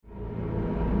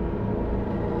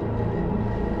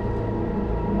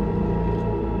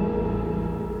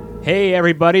Hey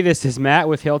everybody, this is Matt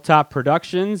with Hilltop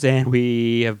Productions, and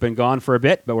we have been gone for a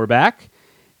bit, but we're back,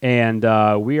 and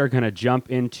we are going to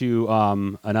jump into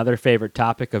another favorite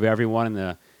topic of everyone in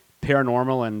the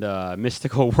paranormal and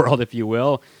mystical world, if you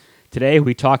will. Today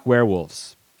we talk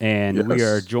werewolves, and we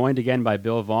are Yes. joined again by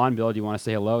Bill Vaughn. Bill, do you want to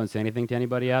say hello and say anything to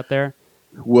anybody out there?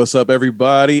 What's up,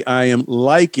 everybody? I am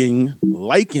liking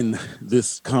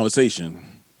this conversation.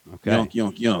 Okay.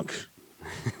 Yunk.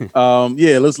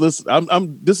 Yeah, let's.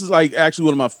 I'm. This is like actually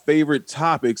one of my favorite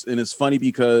topics, and it's funny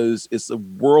because it's a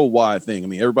worldwide thing. I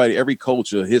mean, every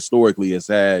culture historically has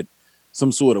had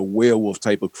some sort of werewolf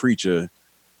type of creature,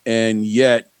 and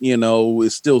yet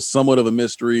it's still somewhat of a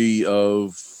mystery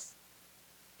of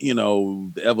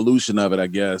the evolution of it, I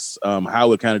guess.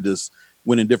 How it kind of just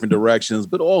went in different directions,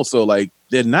 but also like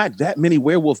there are not that many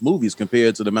werewolf movies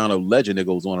compared to the amount of legend that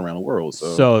goes on around the world.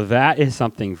 So So that is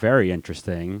something very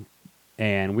interesting,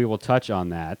 and we will touch on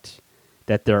that.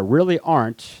 That there really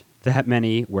aren't that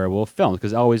many werewolf films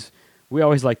because we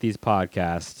always like these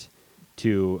podcasts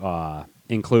to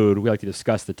include. We like to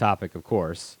discuss the topic, of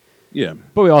course, yeah,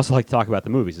 but we also like to talk about the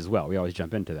movies as well. We always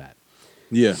jump into that.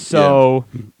 yeah. So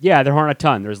yeah, there aren't a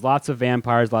ton. There's lots of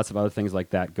vampires, lots of other things like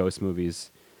that, ghost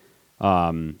movies,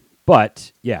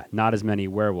 but yeah, not as many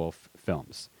werewolf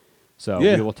films. So we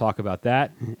Yeah. will talk about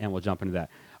that, and we'll jump into that.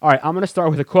 All right, I'm going to start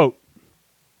with a quote,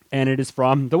 and it is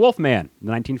from The Wolfman,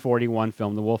 the 1941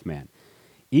 film The Wolfman.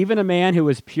 Even a man who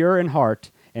is pure in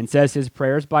heart and says his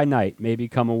prayers by night may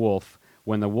become a wolf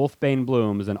when the wolfbane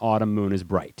blooms and autumn moon is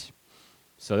bright.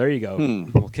 So there you go. Hmm.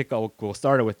 We'll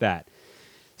start it with that.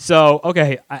 So,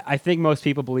 okay, I think most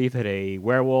people believe that a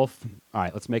werewolf. All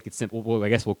right, let's make it simple. I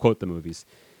guess we'll quote the movies.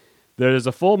 There's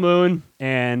a full moon,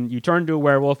 and you turn into a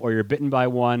werewolf, or you're bitten by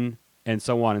one, and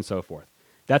so on and so forth.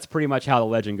 That's pretty much how the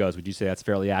legend goes. Would you say that's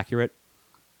fairly accurate?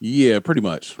 Yeah, pretty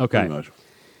much. Okay. Pretty much.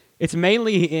 It's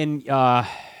mainly in,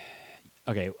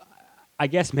 okay, I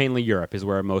guess mainly Europe is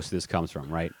where most of this comes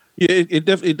from, right? Yeah, it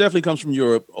definitely comes from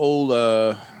Europe.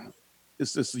 Old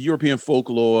it's European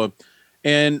folklore.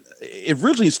 And it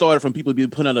originally started from people being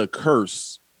put under a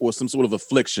curse or some sort of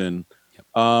affliction. Yep.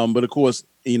 But of course,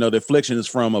 the affliction is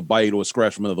from a bite or a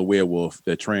scratch from another werewolf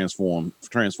that transform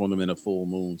them in a full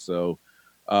moon. So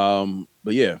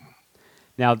but yeah.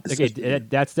 Now, okay,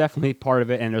 that's definitely part of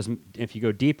it. And if you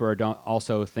go deeper, don't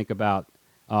also think about,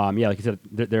 yeah, like you said,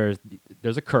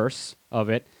 there's a curse of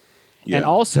it, and Yeah.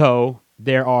 also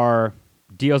there are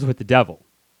deals with the devil,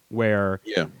 where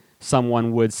Yeah.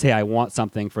 someone would say, "I want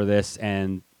something for this,"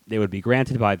 and they would be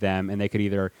granted by them, and they could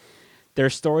either.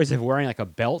 There's stories of wearing like a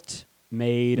belt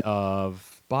made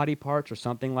of body parts or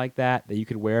something like that you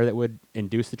could wear that would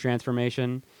induce the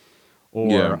transformation,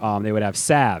 Yeah. or they would have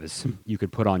salves you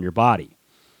could put on your body,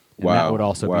 and that would Wow.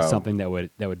 also be Wow. something that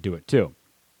would do it too.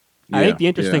 I think Yeah. the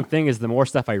interesting Yeah. thing is the more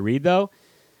stuff I read, though,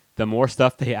 the more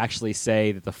stuff they actually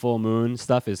say that the full moon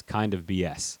stuff is kind of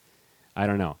BS. I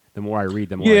don't know. The more I read,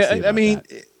 the more I Yeah. see I about mean,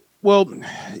 that. well,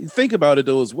 think about it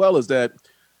though, as well as that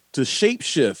to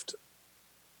shapeshift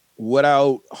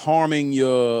without harming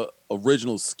your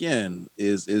original skin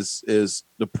is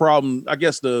the problem. I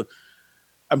guess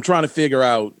I'm trying to figure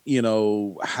out,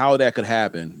 how that could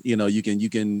happen. You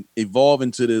can evolve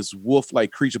into this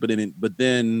wolf-like creature, but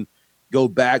then go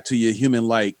back to your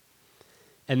human-like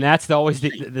And that's always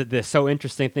shape. the so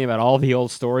interesting thing about all the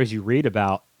old stories you read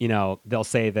about. They'll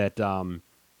say that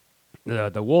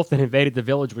the wolf that invaded the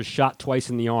village was shot twice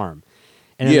in the arm,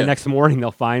 and then the Yeah, next morning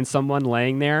they'll find someone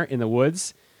laying there in the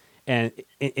woods, and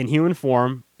in human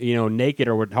form, naked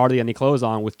or with hardly any clothes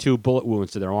on, with 2 bullet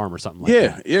wounds to their arm or something like yeah,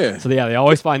 that. yeah. So yeah, they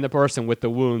always find the person with the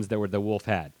wounds that the wolf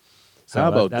had. How So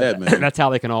about that, man? that's how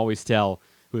they can always tell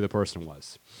who the person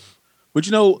was. But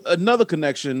another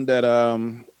connection that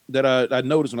I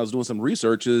noticed when I was doing some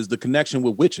research is the connection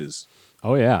with witches,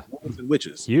 Oh yeah, wolves and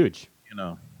witches. huge, You know,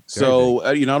 very big. so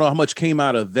I don't know how much came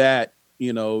out of that.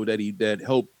 That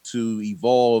helped to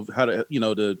evolve how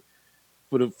to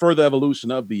for the further evolution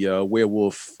of the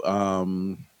werewolf.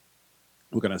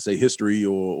 What can I say? History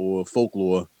or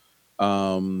folklore.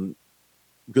 Um,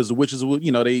 because the witches were,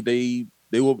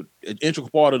 they were an integral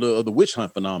part of the witch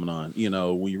hunt phenomenon.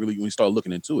 When you start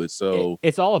looking into it. So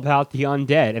It's all about the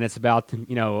undead, and it's about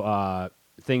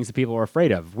things that people are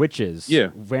afraid of: witches, yeah,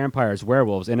 vampires,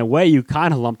 werewolves. In a way, you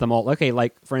kind of lump them all. Okay,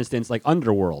 like for instance, like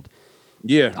Underworld.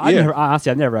 yeah, yeah,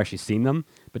 I've never actually seen them,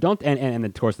 but don't and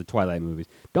of course the Twilight movies.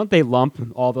 Don't they lump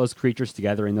all those creatures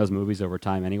together in those movies over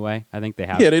time anyway? I think they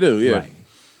have. yeah. They do. Yeah, Right.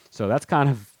 So that's kind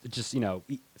of just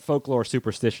folklore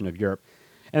superstition of Europe,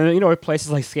 and places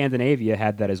like Scandinavia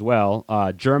had that as well.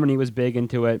 Germany was big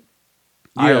into it.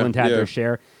 yeah, Ireland had yeah, their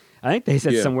share. I think they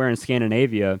said yeah. somewhere in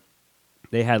Scandinavia,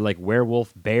 They had like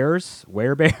werewolf bears,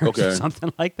 werebears, or Okay.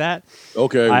 something like that.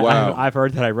 Okay. Wow. I've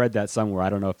heard that. I read that somewhere. I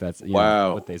don't know if that's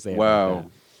Wow. what they say about that.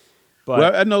 Wow. But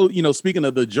Well, I know, speaking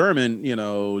of the German,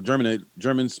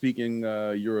 German speaking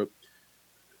Europe,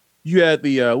 you had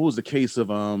the what was the case of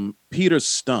Peter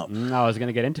Stump. I was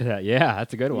gonna get into that. Yeah,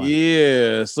 that's a good one.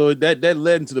 Yeah, so that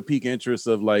led into the peak interest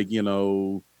of like,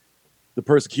 the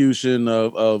persecution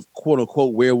of quote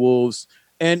unquote werewolves.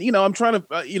 And I'm trying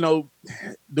to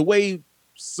the way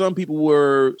some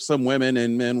women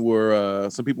and men were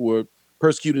some people were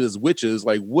persecuted as witches,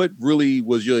 like what really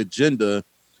was your agenda?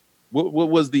 What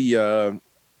was the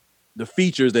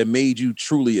features that made you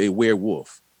truly a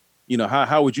werewolf?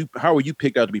 How would you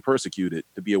pick out to be persecuted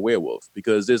to be a werewolf?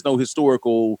 Because there's no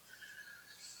historical,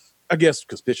 I guess,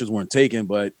 because pictures weren't taken,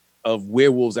 but of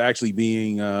werewolves actually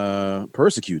being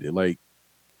persecuted, like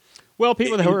Well,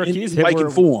 people that were accused of it like in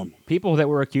form. people that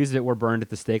were accused of it were burned at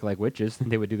the stake like witches,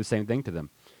 and they would do the same thing to them.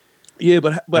 Yeah,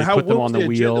 but They'd how put them what on was the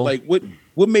their agenda? wheel. Like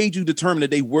what made you determine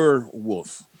that they were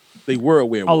wolf? They were a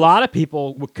werewolf. A lot of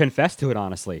people would confess to it.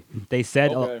 Honestly, they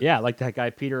said, Okay. "Yeah, like that guy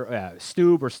Peter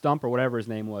Stube or Stump or whatever his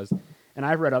name was." And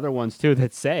I've read other ones too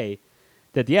that say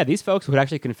that these folks would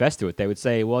actually confess to it. They would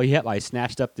say, "Well, yeah, I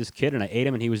snatched up this kid and I ate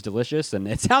him and he was delicious." And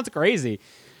it sounds crazy,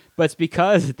 but it's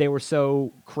because they were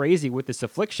so crazy with this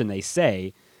affliction. They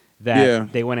say that Yeah.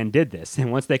 they went and did this,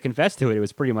 and once they confessed to it, it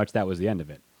was pretty much that was the end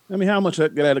of it. I mean, how much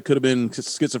that could have been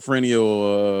schizophrenia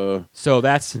or So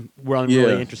that's one Yeah.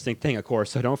 really interesting thing, of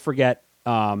course. So don't forget,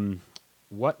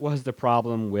 what was the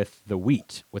problem with the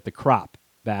wheat, with the crop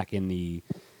back in the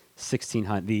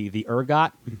 1600s? The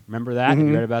ergot, remember that? Have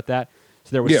you read about that? So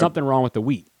there was Yeah. something wrong with the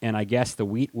wheat, and I guess the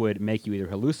wheat would make you either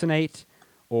hallucinate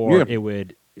or Yeah. it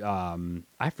would,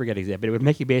 I forget exactly, but it would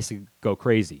make you basically go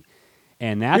crazy.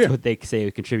 And that's Yeah. what they say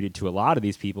contributed to a lot of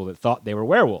these people that thought they were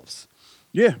werewolves.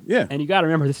 yeah, yeah. And you got to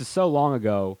remember, this is so long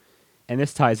ago, and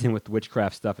this ties in with the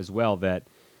witchcraft stuff as well, that,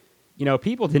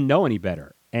 people didn't know any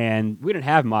better. And we didn't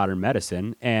have modern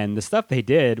medicine, and the stuff they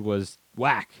did was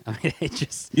whack. I mean,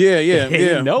 Yeah, they yeah.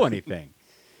 didn't know anything.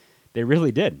 They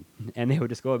really didn't. And they would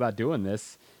just go about doing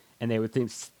this, and they would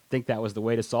think that was the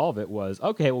way to solve it was,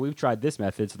 okay, well, we've tried this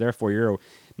method, so therefore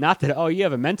not that, oh, you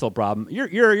have a mental problem,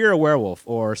 you're a werewolf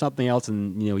or something else,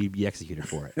 and, you'd be executed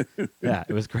for it. Yeah,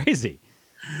 it was crazy.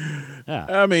 Yeah.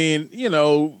 I mean,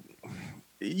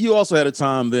 you also had a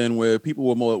time then where people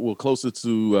were closer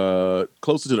to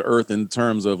the earth in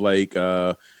terms of like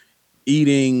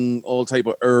eating all type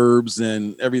of herbs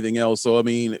and everything else. So I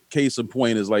mean, case in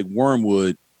point is like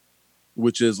wormwood,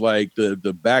 which is like the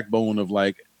backbone of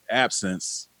like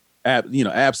absinthe,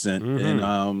 Mhm.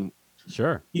 and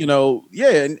Sure.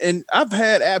 yeah, and I've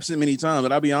had absinthe many times,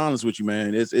 and I'll be honest with you,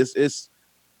 man,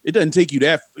 it doesn't take you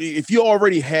that if you're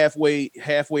already halfway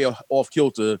off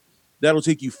kilter, that'll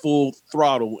take you full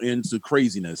throttle into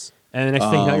craziness. And the next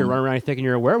thing you know, you're running around thinking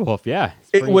you're a werewolf. Yeah.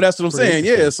 Well, that's what I'm saying.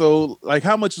 Yeah. interesting. So, like,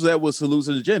 how much of that was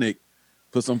hallucinogenic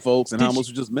for some folks, and how much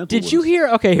was just mental? Did you hear?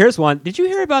 Okay, here's one. Did you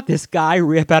hear about this guy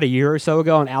about a year or so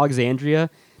ago in Alexandria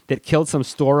that killed some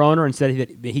store owner and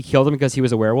said that he killed him because he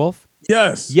was a werewolf?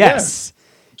 Yes. Yes.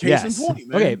 Case Yes. in point,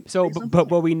 man. Okay, so Case in but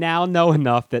point. we now know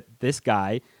enough that this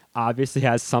guy obviously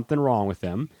has something wrong with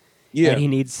him, Yeah. and he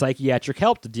needs psychiatric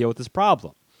help to deal with this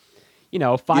problem.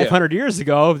 500 years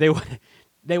ago, they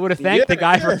would have thanked the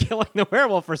guy for killing the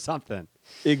werewolf or something.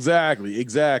 Exactly.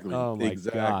 Oh my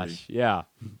exactly. gosh. Yeah.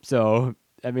 So,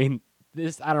 I mean,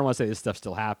 I don't want to say this stuff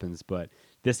still happens, but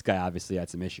this guy obviously had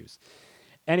some issues.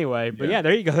 Anyway, but yeah,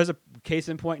 there you go. There's a case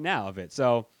in point now of it.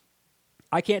 So,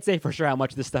 I can't say for sure how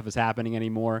much this stuff is happening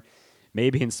anymore.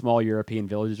 Maybe in small European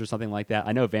villages or something like that.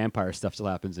 I know vampire stuff still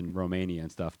happens in Romania and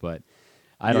stuff, but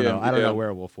I don't know. I don't know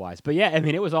werewolf wise. But yeah, I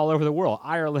mean, it was all over the world.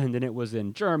 Ireland, and it was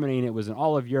in Germany, and it was in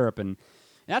all of Europe, and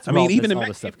that's where even in all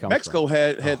this stuff comes Mexico from.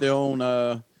 had their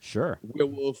own Sure.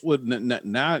 werewolf with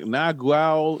Nagual,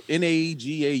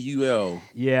 Nagaul.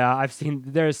 Yeah, I've seen.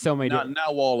 There's so many.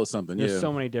 Nawal or something. There's Yeah.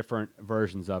 so many different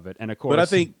versions of it, and of course, But I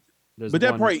think, there's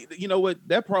that one- probably,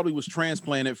 that probably was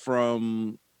transplanted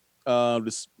from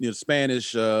the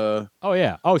Spanish. Oh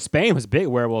yeah. Oh, Spain was big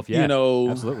werewolf. Yeah.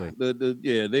 Absolutely.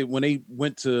 They when they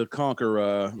went to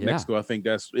conquer Mexico, I think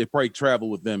it probably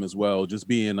traveled with them as well. Just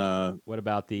being What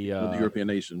about the with the European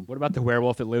nation. What about the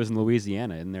werewolf that lives in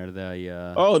Louisiana? Isn't there the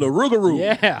The Rougarou.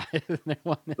 Yeah.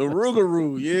 The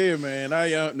Rougarou. Yeah, man.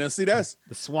 I now see that's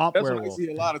the swamp what I werewolf. see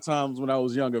a lot of times when I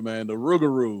was younger, man. The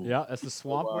Rougarou. Yeah, that's the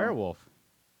swamp werewolf.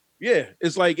 Yeah,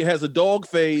 it's like it has a dog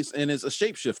face and it's a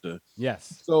shapeshifter.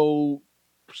 Yes. So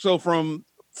from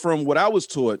what I was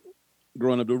taught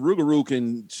growing up, the Rougarou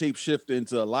can shapeshift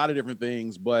into a lot of different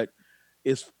things, but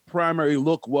its primary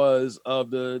look was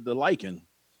of the lichen.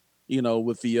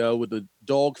 with the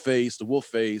dog face, the wolf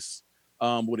face,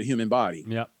 with a human body.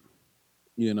 Yep.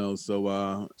 So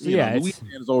So yeah, it's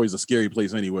Louisiana is always a scary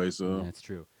place anyway. So that's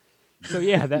true. So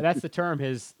yeah, that's the term,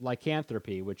 his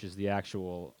lycanthropy, which is the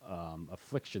actual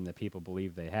affliction that people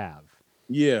believe they have.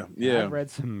 yeah, And I've yeah, read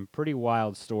some pretty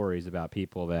wild stories about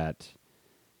people that,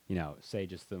 say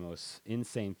just the most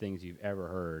insane things you've ever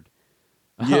heard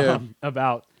yeah,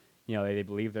 about, they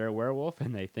believe they're a werewolf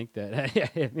and they think that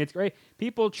it's great.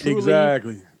 People truly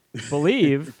exactly.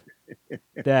 believe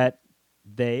that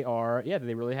they are, that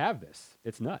they really have this.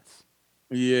 It's nuts.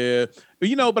 Yeah,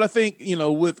 but I think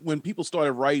with when people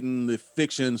started writing the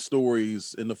fiction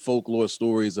stories and the folklore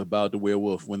stories about the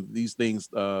werewolf, when these things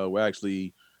were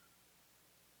actually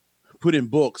put in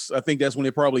books, I think that's when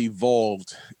it probably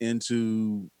evolved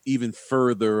into even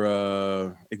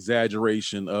further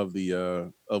exaggeration of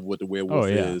the of what the Oh, werewolf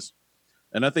yeah. is.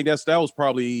 And I think that was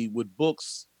probably with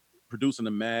books producing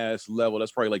a mass level.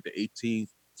 That's probably like the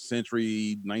 18th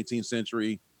century, 19th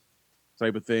century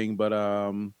type of thing. But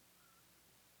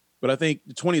I think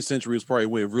the 20th century was probably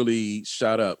where it really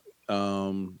shot up.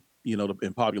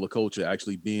 In popular culture,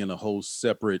 actually being a whole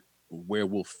separate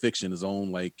werewolf fiction, its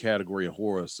own like category of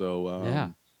horror. So Yeah.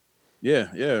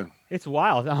 yeah, yeah, It's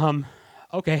wild.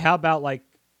 Okay, how about like,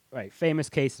 right, famous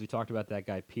cases? We talked about that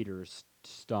guy Peter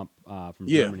Stump from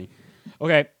yeah, Germany.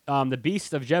 Okay, the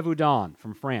Beast of Gévaudan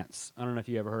from France. I don't know if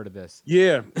you ever heard of this.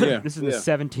 yeah, yeah, This is in the yeah,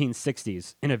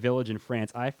 1760s in a village in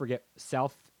France. I forget,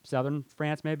 southern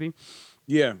France maybe.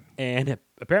 yeah, And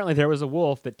apparently there was a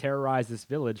wolf that terrorized this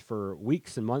village for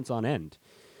weeks and months on end.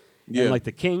 And yeah. like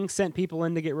the king sent people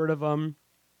in to get rid of them.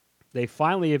 They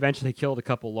finally eventually killed a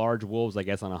couple large wolves, I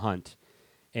guess, on a hunt.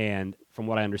 And from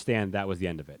what I understand, that was the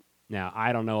end of it. Now,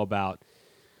 I don't know about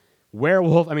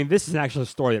werewolf. I mean, this is an actual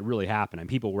story that really happened, and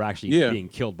people were actually Yeah, being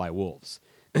killed by wolves.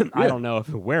 I yeah, don't know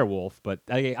if a werewolf, but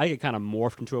I get kind of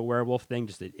morphed into a werewolf thing.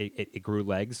 Just it grew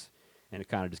legs, and it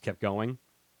kind of just kept going.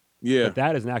 yeah. But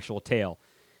that is an actual tale,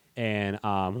 and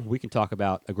we can talk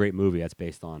about a great movie that's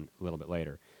based on a little bit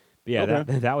later. But yeah,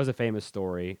 Okay. that was a famous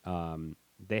story.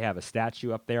 They have a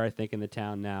statue up there, I think, in the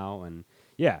town now, and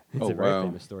yeah, it's Oh a very wow.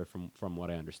 famous story from what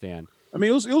I understand. I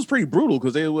mean, it was pretty brutal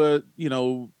because they were,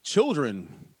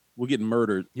 children were getting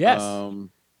murdered. Yes,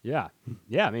 yeah,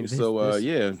 yeah. I mean, this So this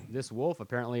yeah, this wolf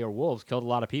apparently, or wolves, killed a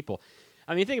lot of people.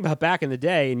 I mean, think about back in the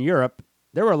day in Europe,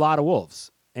 there were a lot of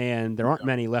wolves, and there aren't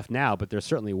many left now, but there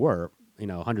certainly were,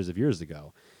 hundreds of years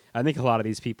ago. I think a lot of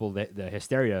these people, the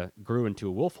hysteria grew into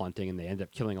wolf hunting, and they ended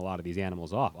up killing a lot of these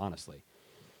animals off. Honestly,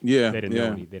 yeah, they didn't know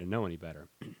yeah. any. They didn't know any better.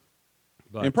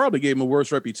 And But probably gave him a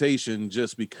worse reputation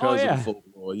just oh because of the yeah,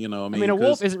 folklore. I I mean, mean, a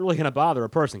wolf because isn't really going to bother a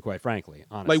person, quite frankly. like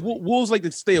Honestly, wolves like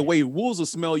to stay away. Wolves will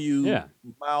smell you yeah,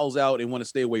 miles out and want to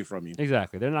stay away from you.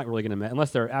 exactly. They're not really going to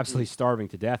unless they're absolutely starving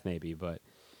to death, maybe. But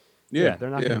Yeah, yeah, they're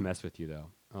not going yeah. to mess with you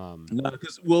though. No,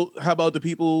 because how about the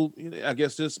people? I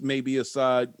guess this may be a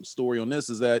side story on this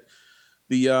is that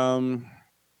the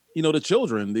the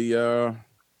children, the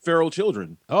feral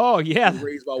children, Oh were yeah,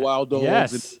 raised by wild dogs, and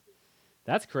yes,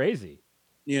 that's crazy.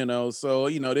 so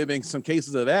there've been some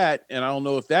cases of that, and I don't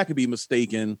know if that could be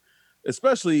mistaken,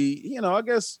 especially I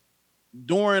guess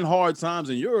during hard times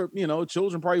in Europe,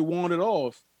 children probably wandered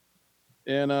off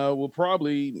and were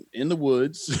probably in the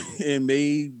woods and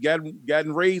may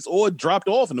gotten raised or dropped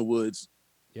off in the woods.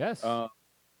 Yes, Uh,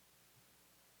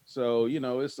 so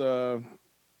it's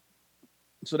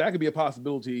so that could be a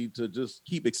possibility to just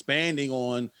keep expanding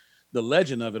on the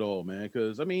legend of it all, man.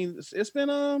 Because I mean, it's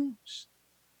been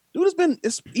dude,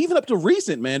 it's even up to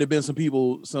recent, man. There've been some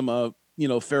people, some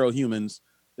feral humans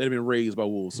that have been raised by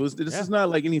wolves. So this yeah, is not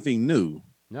like anything new.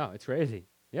 no, it's crazy.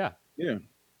 Yeah, Yeah,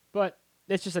 but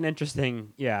it's just an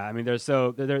interesting. Yeah, I mean, there's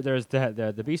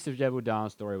the Beast of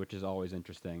Gévaudan story, which is always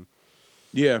interesting.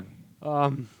 yeah.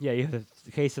 Yeah, you have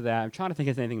the case of that. I'm trying to think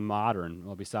of anything modern,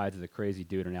 well, besides the crazy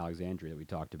dude in Alexandria that we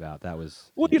talked about. That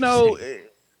was Well, interesting.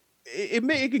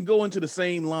 it can go into the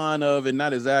same line of, and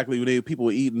not exactly when people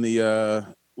were eating the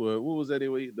what was that they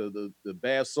were eating, the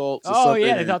bath salts or Oh something,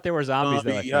 yeah, they and thought they were zombies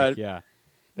though. I zombie think yeah,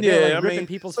 but they were like yeah, I ripping mean,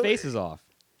 people's so faces off.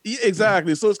 yeah,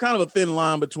 exactly. So it's kind of a thin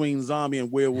line between zombie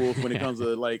and werewolf when it comes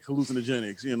to like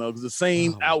hallucinogenics, because the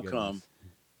same Oh my outcome. goodness.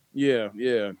 Yeah,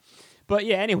 yeah, But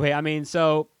yeah, anyway, I mean,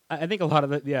 so I think a lot of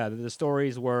the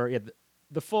stories were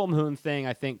the full moon thing.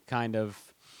 I think kind of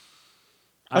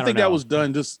I I don't think that know. was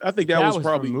done. Just I think that That was was from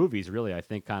probably movies, really. I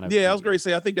think kind of yeah. I was going to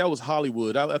say I think that was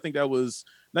Hollywood. I think that was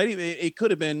not even. It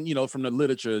could have been from the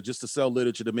literature just to sell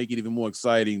literature to make it even more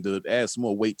exciting to add some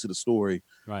more weight to the story.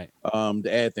 right. To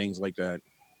add things like that.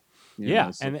 You Yeah,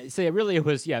 know, so, and say it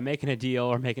was making a deal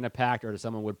or making a pact, or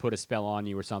someone would put a spell on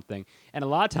you or something. And a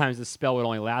lot of times the spell would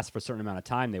only last for a certain amount of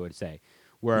time. They would say,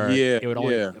 where yeah, it would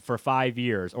only yeah, for 5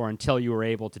 years or until you were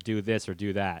able to do this or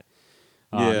do that.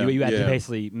 yeah, You had to yeah,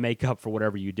 basically make up for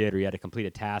whatever you did, or you had to complete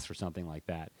a task or something like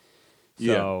that.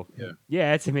 yeah, So yeah,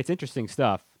 yeah, it's interesting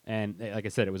stuff. And like I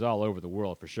said, it was all over the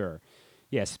world for sure.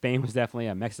 Yeah, Spain was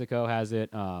definitely. Mexico has it.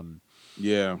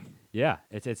 yeah. Yeah,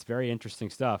 it's very interesting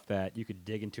stuff that you could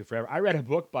dig into forever. I read a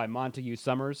book by Montague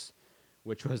Summers,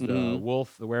 which was Hmm.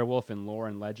 the werewolf in Lore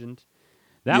and Legend.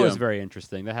 That was Yeah, very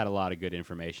interesting. That had a lot of good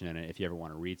information in it. If you ever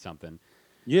want to read something,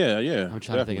 yeah, yeah, I'm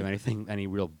trying to think of definitely. any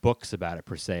real books about it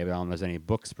per se. But I don't know if there's any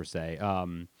books per se.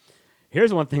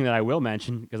 Here's one thing that I will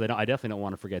mention because I definitely don't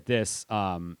want to forget this.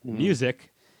 Mhm.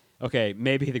 Music. Okay,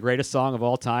 maybe the greatest song of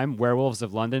all time, "Werewolves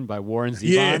of London" by Warren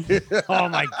Yeah. Zevon. Oh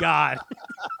my God.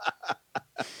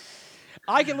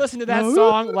 I can listen to that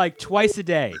song like twice a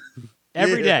day,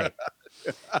 every Yeah.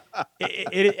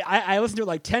 day. I listen to it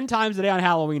like 10 times a day on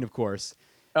Halloween, of course.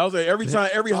 I was like, every time,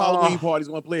 every Halloween Oh party's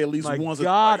gonna play at least my once or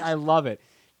God, I twice. love it.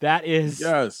 That is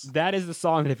Yes. that is the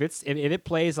song that if it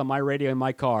plays on my radio in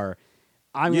my car,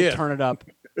 I'm gonna Yeah. turn it up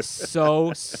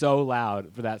so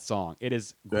loud for that song. It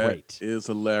is That great. is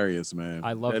hilarious, man.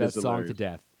 I love That is that song to hilarious.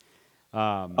 death.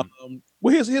 Um,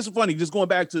 Well, here's funny. Just going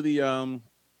back to the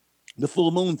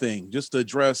full moon thing, just to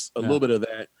address a yeah. little bit of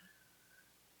that.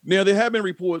 Now there have been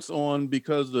reports on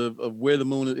because of where the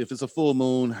moon, if it's a full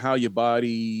moon, how your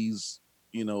body's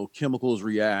chemicals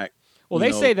react. Well, You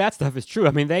they know, say that stuff is true.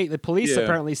 I mean, the police yeah.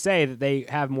 apparently say that they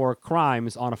have more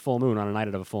crimes on a full moon, on a night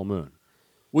of a full moon.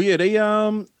 Well, yeah, they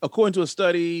according to a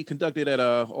study conducted at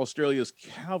Australia's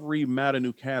Calvary Mater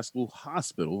Newcastle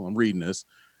Hospital, I'm reading this.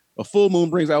 A full moon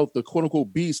brings out the quote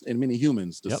unquote beast in many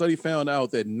humans. The Yep. study found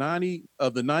out that 90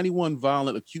 of the 91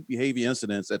 violent acute behavior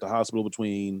incidents at the hospital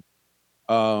between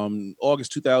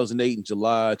August 2008 and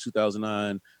July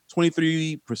 2009,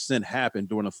 23% happened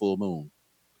during a full moon.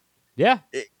 Yeah.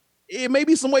 It, it may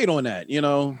be some weight on that,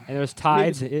 And there's maybe.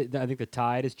 tides. I think the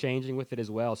tide is changing with it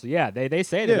as well. So yeah, they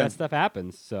say that Yeah, that stuff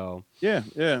happens. So yeah,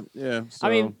 yeah, yeah. I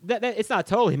mean, So that it's not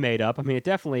totally made up. I mean, it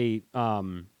definitely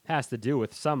has to do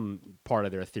with some part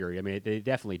of their theory. I mean, it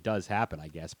definitely does happen, I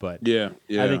guess, but yeah, I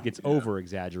yeah, think it's yeah. over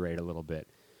exaggerated a little bit.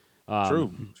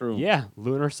 True, true. Yeah,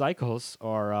 lunar cycles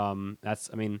are. That's.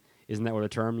 I mean, isn't that where the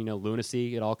term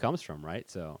lunacy it all comes from, right?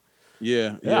 So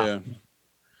Yeah, yeah, yeah. yeah,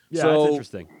 that's So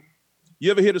interesting.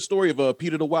 you ever hear the story of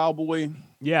Peter the Wild Boy?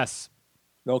 Yes.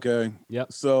 Okay.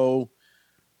 Yep. So,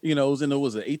 it was in the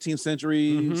 18th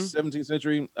century, Mm-hmm. 17th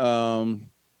century.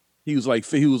 He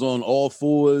was on all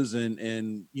fours and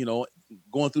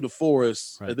going through the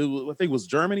forest. Right. I think it was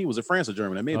Germany. Was it France or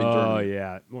Germany? It may have been Oh Germany.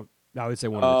 yeah. Well, I would say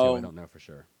one of the two. I Um, don't know for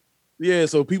sure. yeah,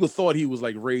 so people thought he was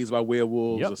like raised by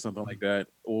werewolves Yep. or something like that,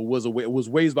 or was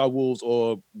raised by wolves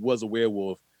or was a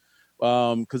werewolf.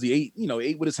 Because he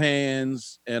ate with his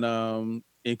hands and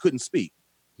couldn't speak.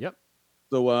 Yep.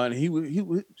 So and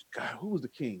God, who was the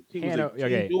king? Was Hannah. it King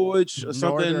Okay. George or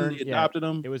something? Northern. He Yeah. adopted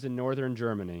him. It was in northern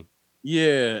Germany.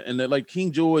 Yeah, and that like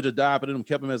King George adopted him,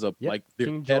 kept him as a Yep. like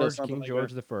their pet or something King like that.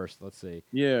 George the First. Let's see.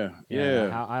 Yeah, Yeah. And yeah,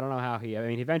 how I don't know how he. I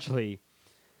mean, he eventually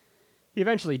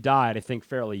died. I think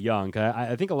fairly young.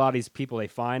 I think a lot of these people they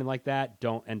find like that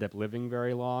don't end up living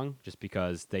very long, just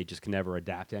because they just can never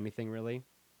adapt to anything really.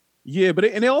 yeah. But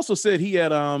they also said he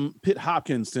had Pitt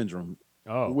Hopkins syndrome,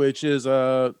 Oh. which is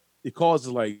it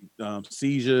causes like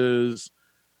seizures,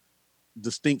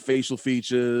 distinct facial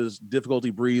features,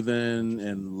 difficulty breathing,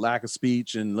 and lack of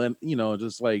speech, and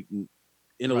just like Right.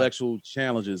 intellectual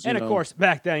challenges. And of course,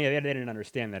 back then, yeah, they didn't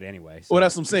understand that anyway. Well, So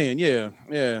that's what I'm saying. Yeah,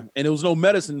 yeah. And there was no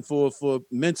medicine for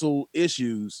mental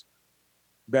issues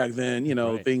back then.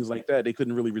 right. Things like that they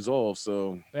couldn't really resolve.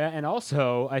 So And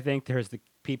also, I think there's the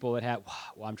people that have.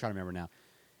 Well, I'm trying to remember now.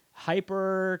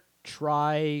 Hyper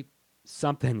try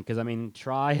something because I mean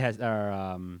try has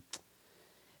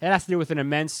it has to do with an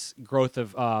immense growth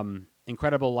of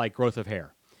incredible like growth of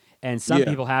hair, and some yeah,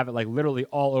 people have it like literally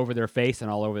all over their face and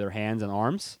all over their hands and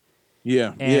arms.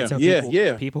 yeah, And yeah, so yeah,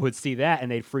 yeah, people would see that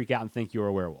and they'd freak out and think you were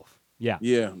a werewolf. Yeah.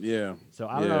 yeah, yeah, So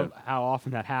I don't yeah, know how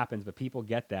often that happens, but people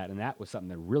get that, and that was something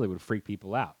that really would freak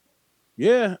people out.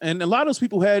 yeah. And a lot of those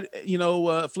people had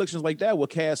afflictions like that were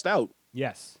cast out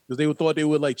Yes. because they thought they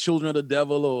were like children of the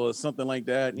devil or something like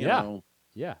that. Yeah.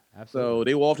 Yeah. So Absolutely.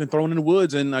 they were often thrown in the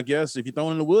woods. And I guess if you're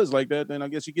thrown in the woods like that, then I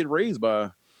guess you get raised by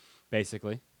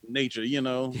Basically. nature.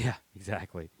 Yeah.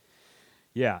 Exactly.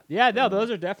 Yeah. Yeah. No, So,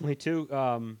 those are definitely two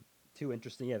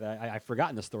interesting. Yeah. I've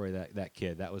forgotten the story of that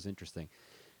kid. That was interesting.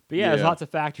 But yeah, there's yeah, lots of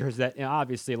factors that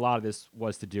obviously a lot of this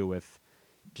was to do with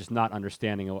just not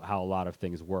understanding how a lot of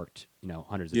things worked,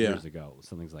 hundreds of years ago,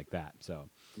 some things like that. So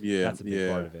that's a big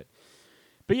part of it.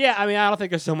 But yeah, I mean, I don't think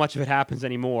there's so much of it happens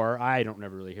anymore. I don't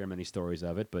never really hear many stories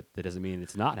of it, but that doesn't mean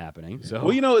it's not happening. So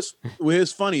well,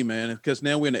 it's funny, man, because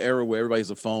now we're in the era where everybody's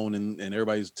a phone and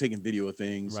everybody's taking video of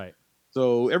things. Right.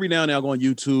 So every now and then I'll go on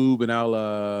YouTube and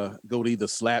I'll go to either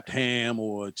Slapped Ham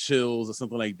or Chills or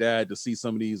something like that to see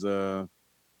some of these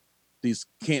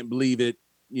can't believe it,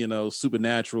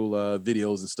 supernatural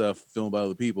videos and stuff filmed by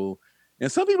other people.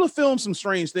 And some people have filmed some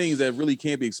strange things that really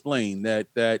can't be explained.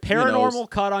 That paranormal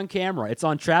caught on camera. It's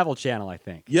on Travel Channel, I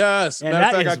think. Yes, and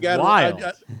matter of fact, wild.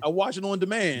 I watch it on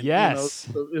demand. Yes,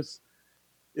 so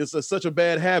it's such a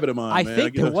bad habit of mine. I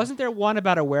think wasn't there one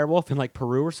about a werewolf in like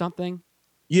Peru or something.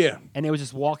 Yeah, and it was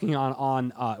just walking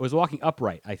on it was walking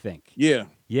upright, I think.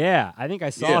 Yeah, I think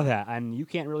I saw that, and you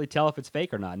can't really tell if it's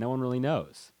fake or not. No one really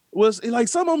knows. Was like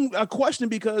some of them I question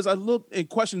because I look in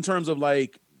question in terms of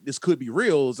like this could be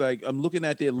real. It's like I'm looking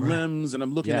at their limbs and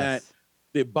I'm looking at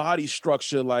their body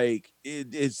structure. Like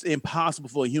it's impossible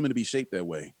for a human to be shaped that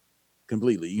way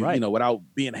completely. Without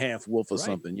being half wolf or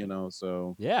something.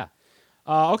 So yeah.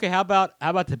 Okay, how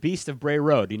about the Beast of Bray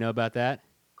Road? Do you know about that?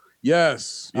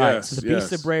 Yes. Right, so the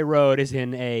Beast of Bray Road is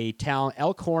in a town,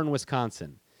 Elkhorn,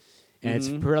 Wisconsin, and it's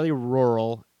fairly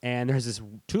rural. And there's this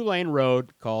 2-lane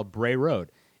road called Bray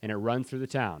Road, and it runs through the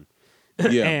town.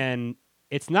 Yeah, and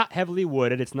it's not heavily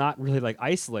wooded. It's not really like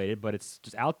isolated, but it's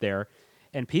just out there.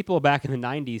 And people back in the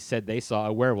 90s said they saw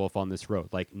a werewolf on this road,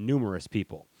 like numerous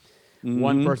people.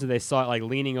 One person they saw it like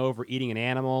leaning over, eating an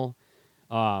animal,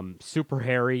 super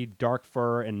hairy, dark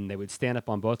fur, and they would stand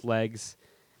up on both legs.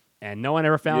 And no one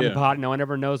ever found the body. No one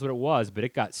ever knows what it was, but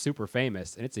it got super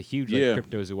famous. And it's a huge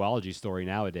cryptozoology story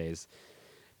nowadays.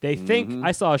 They think,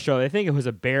 I saw a show, they think it was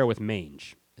a bear with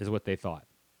mange, is what they thought.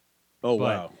 Oh,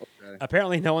 wow. Okay.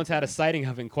 Apparently no one's had a sighting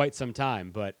of it in quite some time,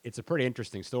 but it's a pretty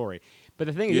interesting story. But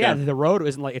the thing is, the road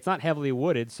isn't it's not heavily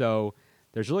wooded, so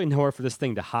there's really nowhere for this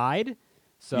thing to hide.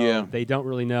 So they don't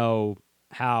really know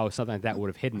how something like that would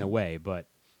have hidden away, but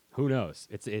who knows?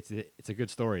 It's a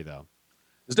good story, though.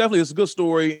 It's a good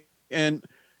story. And,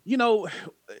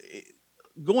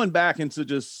 going back into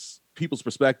just people's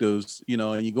perspectives,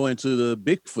 and you go into the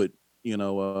Bigfoot,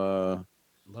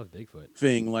 love Bigfoot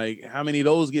thing, like how many of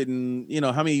those getting,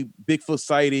 how many Bigfoot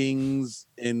sightings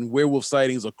and werewolf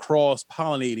sightings are cross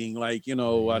pollinating, like,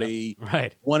 are they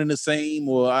one and the same,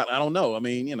 or I don't know. I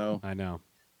mean, I know.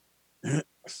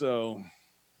 So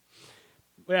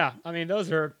yeah, I mean,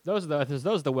 those are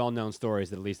the well-known stories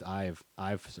that at least I've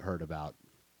heard about.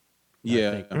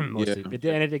 Yeah, mostly.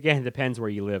 And it again depends where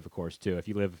you live, of course, too. If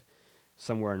you live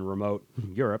somewhere in remote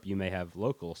Europe, you may have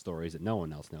local stories that no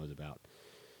one else knows about.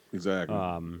 Exactly.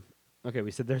 Okay,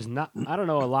 we said there's not. I don't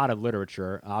know a lot of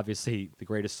literature. Obviously, the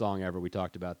greatest song ever. We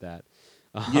talked about that.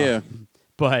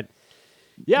 But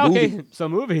yeah, okay. So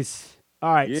movies.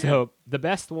 All right. Yeah. So the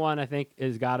best one I think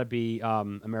is got to be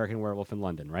American Werewolf in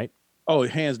London, right? Oh,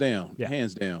 hands down. Yeah.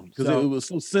 Hands down. Because it was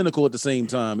so cynical at the same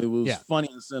time. It was funny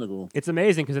and cynical. It's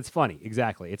amazing because it's funny.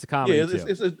 Exactly. It's a comedy. Yeah,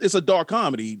 it's a dark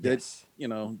comedy that's,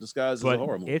 disguised as a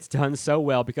horror movie. It's done so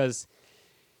well because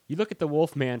you look at the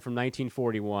Wolfman from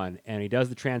 1941 and he does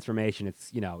the transformation.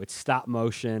 It's, it's stop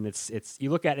motion. It's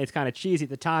you look at it, it's kind of cheesy. At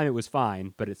the time it was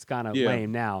fine, but it's kind of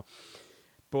lame now.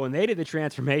 But when they did the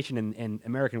transformation in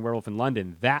American Werewolf in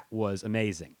London, that was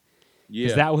amazing.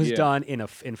 Because that was done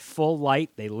in full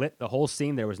light. They lit the whole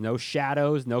scene. There was no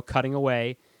shadows, no cutting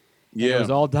away. It was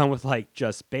all done with like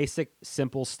just basic,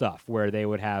 simple stuff where they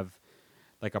would have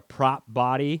like a prop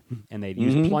body and they'd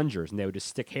use plungers and they would just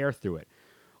stick hair through it.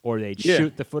 Or they'd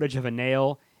shoot the footage of a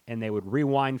nail and they would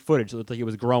rewind footage that looked like it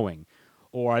was growing.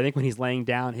 Or I think when he's laying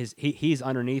down, he's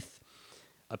underneath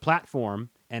a platform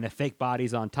and a fake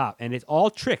body's on top. And it's all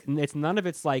trick. And none of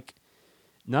it's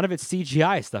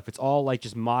CGI stuff. It's all like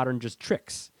just modern, just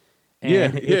tricks.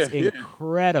 And it's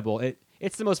incredible.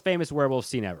 It's the most famous werewolf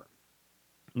scene ever.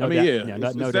 No doubt.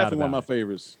 It's definitely one of my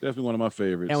favorites. Definitely one of my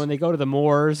favorites. And when they go to the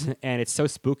moors and it's so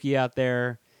spooky out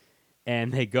there,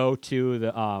 and they go to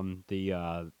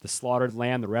the slaughtered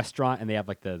lamb, the restaurant, and they have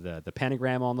like the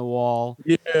pentagram on the wall.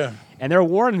 Yeah. And they're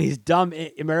warning these dumb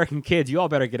American kids, you all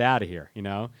better get out of here,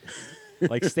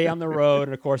 Like stay on the road,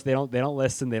 and of course they don't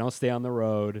listen, they don't stay on the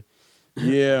road.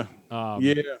 Yeah. And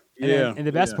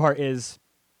the best part is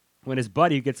when his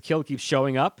buddy who gets killed keeps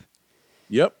showing up.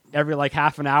 Yep. Every like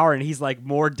half an hour, and he's like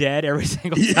more dead every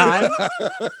single time.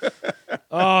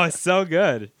 Oh, it's so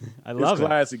good. I love it. It's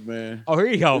classic, man. Oh, here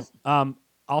you go.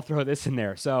 I'll throw this in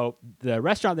there. So the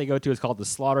restaurant they go to is called the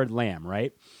Slaughtered Lamb,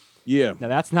 right? Yeah. Now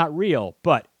that's not real,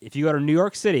 but if you go to New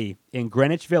York City in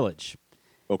Greenwich Village,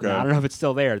 okay, I don't know if it's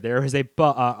still there. There is a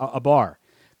bar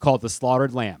called The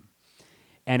Slaughtered Lamb,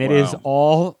 and it is Wow.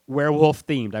 all werewolf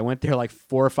themed. I went there like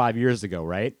 4 or 5 years ago,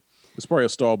 right? It's probably a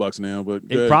Starbucks now, but It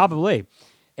good. probably.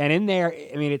 And in there,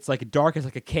 I mean, it's like dark as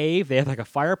like a cave. They have like a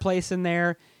fireplace in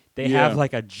there. They have Yeah.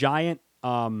 like a giant,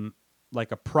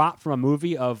 like a prop from a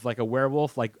movie of like a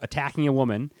werewolf like attacking a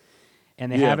woman,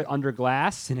 and they Yeah. have it under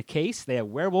glass in a case. They have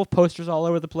werewolf posters all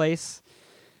over the place.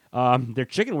 Their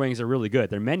chicken wings are really good.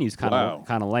 Their menu's Wow.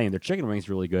 kind of lame. Their chicken wings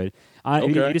are really good. You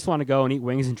Okay. just want to go and eat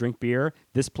wings and drink beer.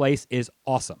 This place is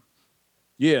awesome.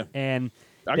 Yeah. And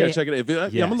I they, gotta check it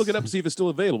out. Yeah, I'm gonna look it yes. up and see if it's still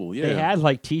available. They Yeah. had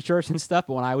like T-shirts and stuff,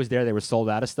 but when I was there, they were sold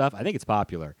out of stuff. I think it's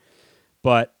popular.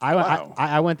 But Wow.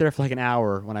 I went there for like an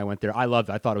hour when I went there. I loved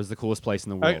it. I thought it was the coolest place in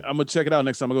the world. I'm gonna check it out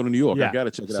next time I go to New York. I gotta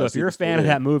check it out. So if see you're a it's still fan of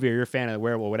there. that movie or you're a fan of the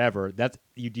werewolf, whatever, that's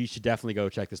you should definitely go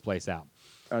check this place out.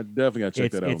 I definitely gotta check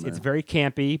It's that out, it's man. it's very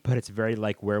campy, but it's very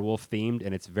like werewolf themed,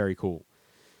 and it's very cool.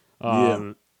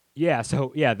 Yeah. Yeah.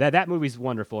 So yeah, that movie's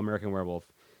wonderful. American Werewolf.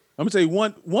 I'm gonna tell you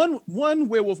one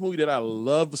werewolf movie that I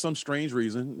love for some strange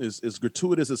reason is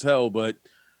gratuitous as hell, but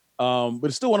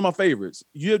it's still one of my favorites.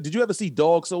 Did you ever see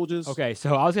Dog Soldiers? Okay,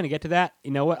 so I was gonna get to that. You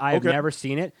know what? I have Okay. never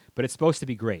seen it, but it's supposed to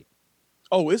be great.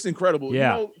 Oh, it's incredible.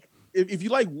 Yeah. You know, if you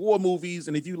like war movies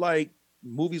and if you like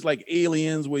movies like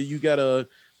Aliens, where you got a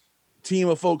team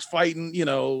of folks fighting,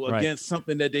 Right. against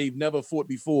something that they've never fought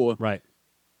before. Right.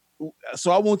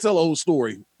 So I won't tell the whole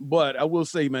story, but I will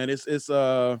say, man, it's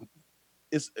an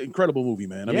incredible movie,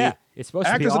 man. I mean, it's supposed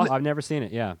to be actors are awesome. I've never seen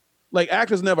it. Yeah. like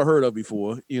actors never heard of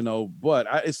before, but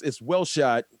it's well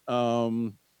shot.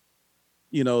 The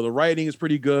writing is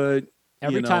pretty good.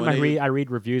 Every time and I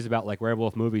read reviews about like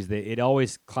werewolf movies, it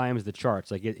always climbs the charts.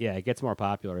 Like it gets more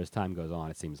popular as time goes on.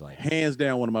 It seems like. hands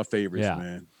down one of my favorites, Yeah.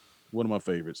 man. One of my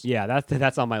favorites. Yeah,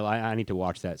 that's on my line. I need to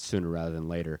watch that sooner rather than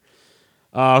later.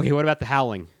 Okay, what about The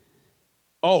Howling?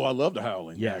 Oh, I love The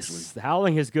Howling. Yes, Actually, The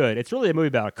Howling is good. It's really a movie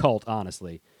about a cult,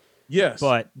 honestly, yes,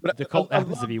 but but the cult I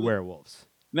happens to love be it. werewolves.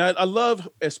 Now I love,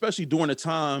 especially during the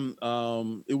time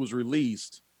it was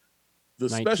released, the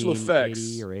special 1980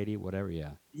 effects. or 80, whatever.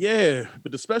 Yeah. Yeah,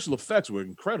 but the special effects were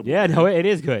incredible. Yeah, man. no, it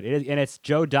is good. It is, and it's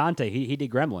Joe Dante. He did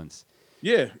Gremlins.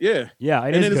 Yeah, yeah. Yeah,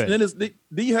 it and is then good.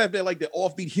 then you have that like the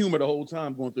offbeat humor the whole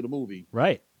time going through the movie.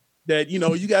 Right. That you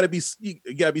gotta be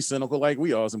cynical like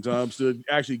we are sometimes to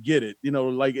actually get it.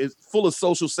 Like it's full of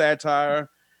social satire.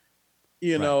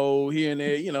 Here and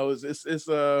there. It's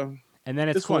And then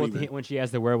it's It's cool funny, man. when she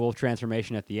has the werewolf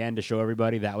transformation at the end to show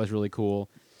everybody. That was really cool.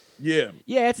 yeah.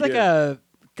 Yeah, it's like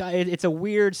it's a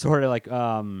weird sort of like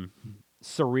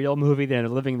surreal movie. They're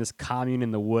living in this commune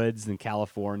in the woods in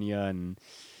California, and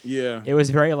Yeah. it was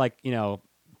very like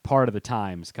part of the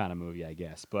times kind of movie, I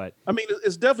guess. But I mean,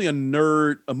 it's definitely a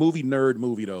movie nerd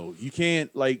movie though. You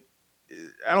can't like.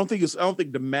 I don't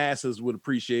think the masses would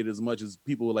appreciate it as much as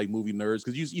people who like movie nerds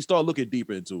because you start looking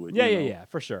deeper into it. yeah,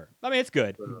 for sure. I mean, it's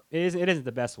good. It isn't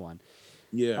the best one.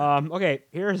 Yeah. Okay,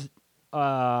 here's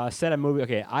a set of movie.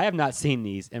 Okay, I have not seen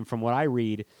these, and from what I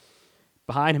read,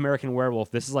 behind American Werewolf,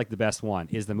 this is like the best one.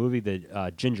 Is the movie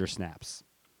the Ginger Snaps?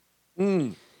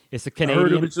 Mm. It's a I Canadian.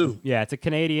 heard of it too. Yeah, it's a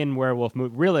Canadian werewolf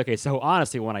movie. Really, okay. So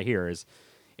honestly, what I hear is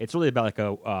it's really about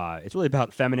it's really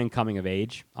about feminine coming of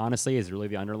age. Honestly, is really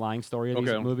the underlying story of these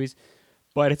Okay. movies.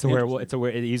 But it's a werewolf.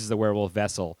 Interesting. It uses a werewolf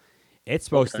vessel. It's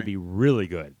supposed to Okay. be really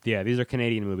good. Yeah, these are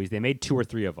Canadian movies. They made 2 or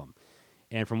 3 of them,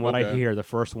 and from what I Okay. hear, the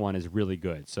first one is really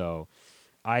good. So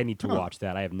I need to Huh. watch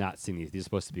that. I have not seen these. These are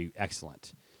supposed to be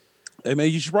excellent. Hey man,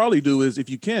 you should probably do is if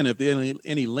you can, if there are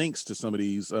any links to some of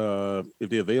these, if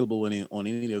they're available on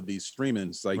any of these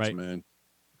streaming sites, Right. man,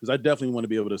 because I definitely want to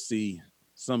be able to see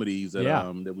some of these that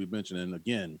Yeah. that we've mentioned and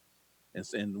again,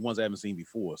 and the ones I haven't seen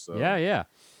before. So Yeah.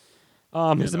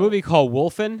 You There's a know. movie called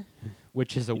Wolfen,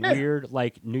 which is a Yeah. weird,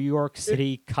 like New York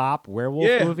City cop werewolf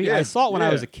Yeah, movie. yeah, I saw it when I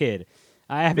yeah. was a kid.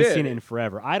 I haven't Yeah. seen it in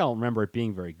forever. I don't remember it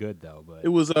being very good though. But it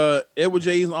was Edward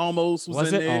James almost was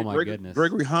Was in it? there. Oh, my goodness.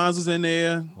 Gregory Hines was in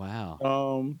there. wow,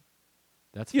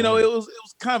 that's It funny. was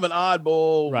kind of an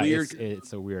oddball, right. weird,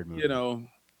 It's a weird movie.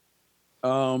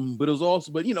 but it was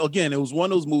also, but again, it was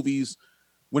one of those movies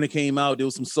when it came out. There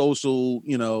was some social,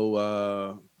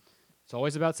 It's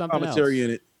always about something commentary else.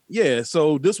 in it. Yeah,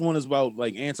 so this one is about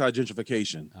like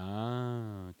anti-gentrification,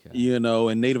 Ah, okay.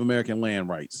 and Native American land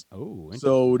rights. Oh,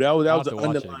 So that I'll was have the to watch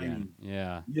it underlying. again.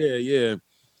 Yeah. Yeah.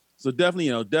 So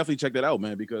definitely check that out,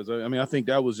 man, because I mean I think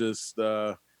that was just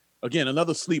again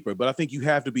another sleeper, but I think you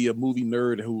have to be a movie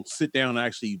nerd who sit down and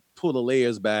actually pull the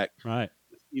layers back Right.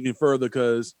 even further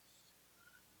because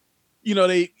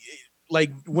they like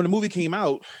when the movie came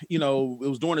out, it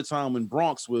was during the time when the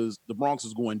Bronx was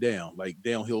going down, like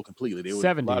downhill completely. There were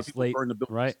a lot of 70s, people late, burning the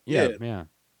buildings. right? Yeah.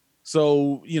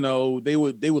 So they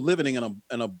were living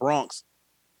in a Bronx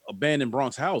abandoned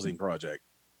Bronx housing project.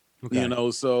 Okay. You know,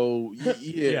 so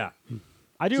yeah.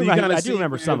 I do. So you I kinda do see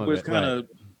remember some of where it. it's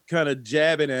kind of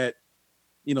jabbing at,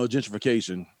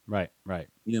 gentrification. Right. Right.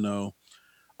 You know,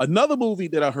 another movie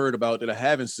that I heard about that I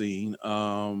haven't seen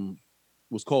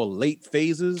was called Late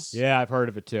Phases. Yeah, I've heard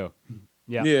of it too.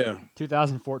 Yeah. Yeah,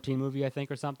 2014 movie, I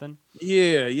think, or something.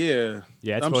 yeah. Yeah,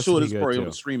 it's I'm supposed sure to be this is good probably too.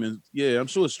 on streaming. Yeah, I'm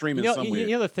sure it's streaming somewhere. You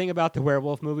know the thing about the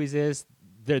werewolf movies is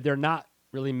they're not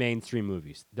really mainstream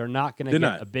movies. They're not going to They're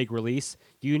get not. a big release.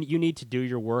 You need to do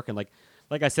your work, and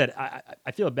like I said,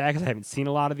 I feel bad because I haven't seen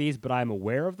a lot of these, but I'm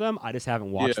aware of them. I just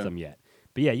haven't watched Yeah. them yet.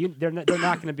 But yeah, they're not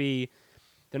going to be.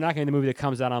 They're not going to be the movie that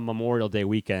comes out on Memorial Day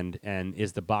weekend and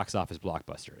is the box office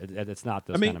blockbuster. It's not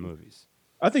those kind of movies.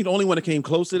 I think the only one that came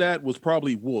close to that was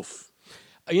probably Wolf.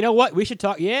 You know what? We should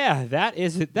talk. Yeah, that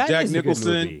is Jack is a good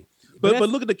Nicholson. movie. But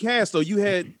look at the cast though. You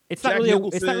had It's Jack not really.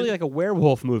 Nicholson. It's not really like a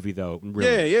werewolf movie though.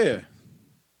 Really. Yeah.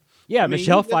 Yeah, I mean,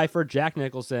 Michelle you got- Pfeiffer, Jack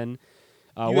Nicholson.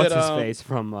 You What's had, his face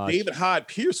from David Hyde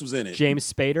Pierce was in it.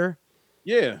 James Spader?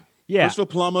 Yeah. Yeah. Christopher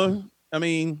Plummer. I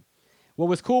mean, What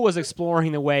was cool was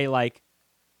exploring the way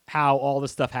how all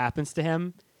this stuff happens to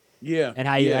him yeah. and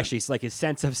how he actually his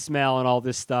sense of smell and all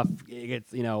this stuff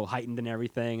gets heightened and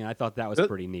everything. And I thought that was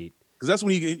pretty neat. Because that's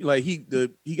when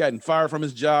he got fired from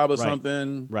his job or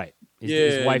something. Right.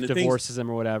 His wife and the divorces him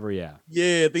or whatever. Yeah.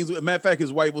 Yeah, matter of fact,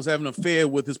 his wife was having an affair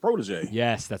with his protege.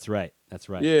 Yes, that's right. That's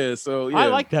right. Yeah, so yeah. I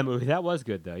liked that movie. That was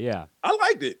good though. Yeah. I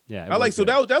liked it. Yeah.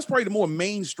 That's probably the more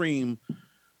mainstream.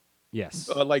 Yes.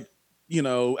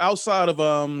 Outside of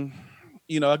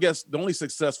I guess the only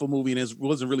successful movie in this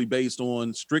wasn't really based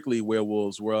on strictly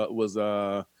werewolves. Was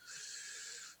God,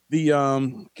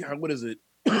 what is it?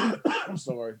 I'm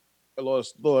sorry, I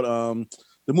lost thought.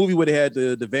 The movie where they had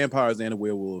the vampires and the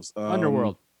werewolves.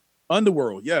 Underworld.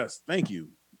 Underworld. Yes, thank you.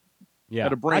 Yeah,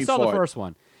 Had a brain I saw the fart. first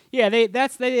one. Yeah,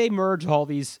 they merge all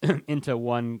these into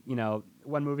one.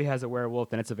 One movie has a werewolf,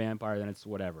 then it's a vampire, then it's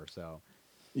whatever. So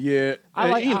Yeah, I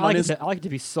like it to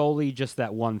be solely just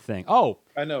that one thing. Oh,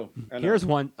 I know. here's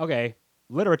one. Okay,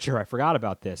 literature. I forgot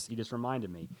about this. You just reminded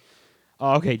me.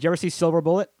 Okay, did you ever see Silver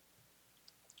Bullet?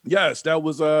 Yes, that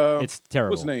was It's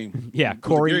terrible. What's his name? Yeah, Was it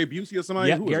Corey Gary Busey or somebody.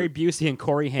 Yeah, Who was Gary it? Busey and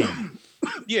Corey Haim.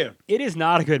 Yeah, It is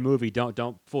not a good movie. Don't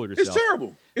fool yourself. it's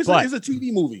terrible. It's But- a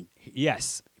TV movie.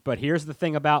 Yes, but here's the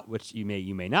thing about which you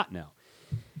may not know.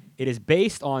 It is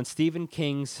based on Stephen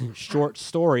King's short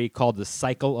story called The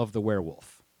Cycle of the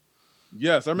Werewolf.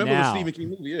 Yes, I remember Now- the Stephen King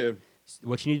movie. Yeah,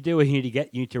 What you need to do is you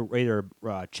need to either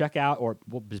check out or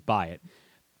we'll just buy it.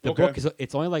 The Okay. book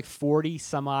it's only like 40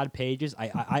 some odd pages.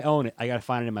 I own it. I got to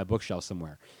find it in my bookshelf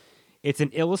somewhere. It's an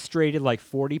illustrated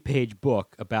 40-page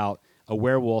book about a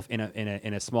werewolf in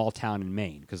a small town in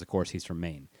Maine because of course he's from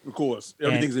Maine. of course.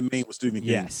 Everything's in Maine with Stephen King.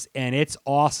 Yes, and it's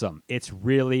awesome. It's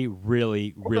really,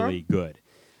 really, really good.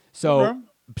 So, Okay.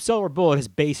 Silver Bullet is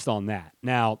based on that.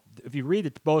 Now, if you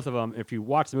read both of them, if you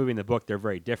watch the movie and the book, they're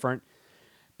very different.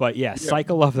 But yeah,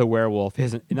 Cycle of the Werewolf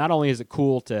isn't. Not only is it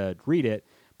cool to read it,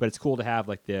 but it's cool to have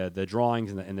the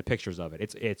drawings and the pictures of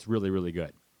it. It's really, really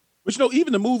good. But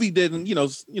even the movie didn't.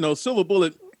 Silver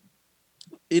Bullet.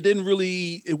 It didn't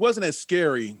really. It wasn't as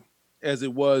scary as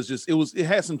it was. It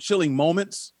had some chilling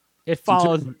moments. It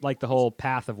followed the whole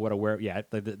path of what a werewolf. Yeah,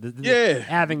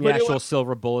 having the but it actual was-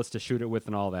 silver bullets to shoot it with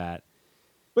and all that.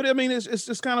 But I mean, it's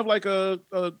just kind of like a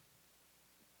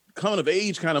coming of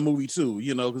age kind of movie too.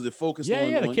 Because it focused on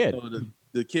the kid.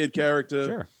 The kid character.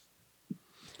 Sure.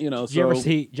 So Did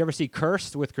you ever see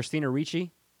Cursed with Christina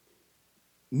Ricci?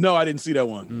 no, I didn't see that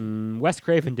one. Wes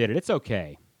Craven did it. It's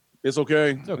okay. It's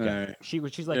okay. It's okay. All right.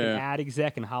 She's like Yeah. an ad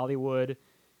exec in Hollywood,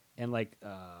 and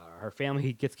her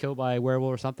family gets killed by a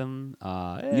werewolf or something.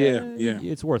 Yeah.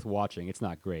 It's worth watching. It's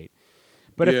not great,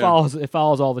 but it Yeah.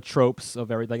 follows all the tropes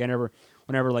of everything.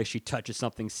 Whenever she touches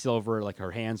something silver,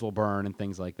 her hands will burn and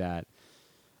things like that.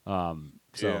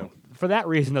 For that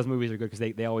reason, those movies are good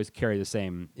because they always carry the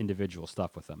same individual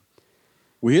stuff with them.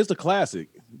 Well, here's the classic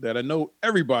that I know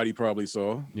everybody probably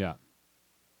saw Yeah.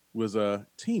 was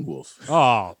Teen Wolf.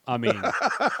 Oh, I mean,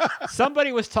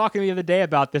 somebody was talking the other day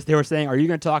about this. They were saying, "Are you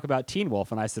going to talk about Teen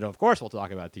Wolf?" And I said, "Of course, we'll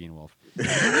talk about Teen Wolf."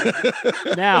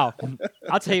 Now,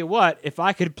 I'll tell you what: if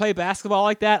I could play basketball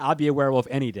like that, I'd be a werewolf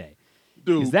any day.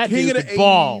 Dude, that King dude of the could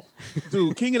ball. 80s.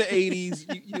 Dude, King of the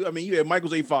 80s. You had Michael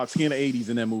J. Fox, King of the 80s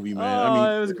in that movie, man.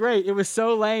 Oh, it was great. It was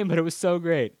so lame, but it was so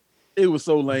great. It was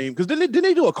so lame. Because didn't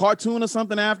they do a cartoon or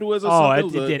something afterwards? Or Oh,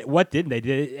 something? it did. What didn't they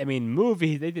did? I mean,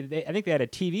 movie. They did. I think they had a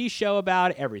TV show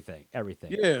about it, everything.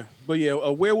 Yeah, but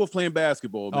a werewolf playing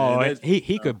basketball, man. Oh,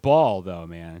 he could ball though,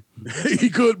 man. He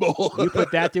could ball. You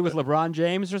put that dude with LeBron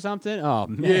James or something. Oh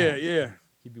man. Yeah.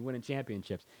 He'd be winning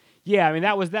championships. Yeah, I mean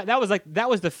that was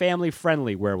the family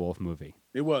friendly werewolf movie.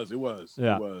 It was. It was.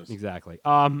 Yeah, It was. exactly.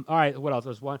 All right, what else?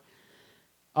 There's one.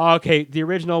 Okay, the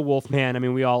original Wolfman. I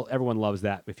mean, everyone loves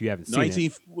that. If you haven't seen it,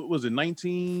 19. What was it?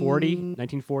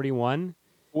 1941.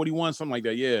 1941, something like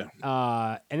that.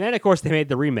 Yeah. And then of course they made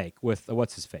the remake with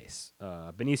what's his face,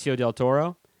 Benicio del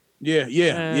Toro. Yeah.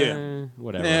 Yeah.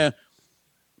 Whatever. Yeah.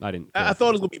 I didn't. I thought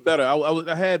it was gonna be better.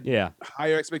 I had Yeah,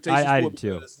 higher expectations I for did it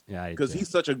too. Yeah, I did because too. he's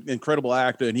such an incredible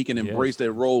actor and he can embrace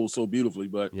that role so beautifully.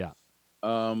 But Yeah,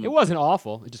 um, it wasn't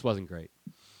awful. It just wasn't great.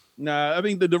 nah, I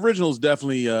mean the original is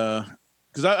definitely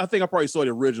because I think I probably saw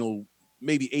the original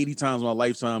maybe 80 times in my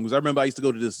lifetime because I remember I used to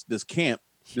go to this camp,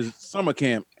 this summer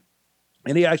camp,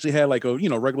 and they actually had like a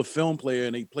regular film player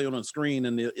and they play on a screen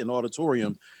in the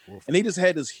auditorium, Oof. and they just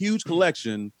had this huge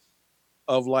collection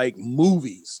of like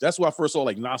movies. That's where I first saw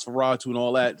like Nosferatu and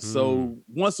all that. So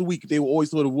once a week they would always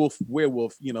throw the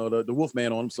werewolf, the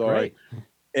Wolfman on. I'm sorry, Great.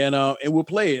 and we'll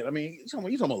play it. I mean, you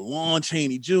talking about Lon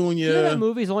Chaney Jr. Do you know that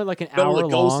movie's only like an Bela hour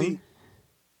Lugosi? long?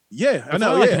 Yeah, I It's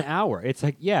know. only like Yeah, an hour. It's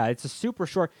like it's a super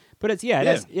short, but it Yeah.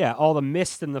 has all the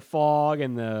mist and the fog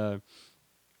and the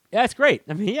it's great.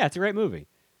 I mean, it's a great movie.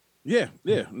 yeah.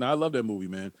 No, I love that movie,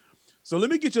 man. So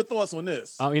let me get your thoughts on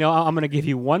this. I'm going to give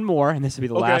you one more, and this will be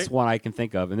the Okay. last one I can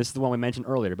think of. And this is the one we mentioned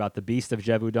earlier about the Beast of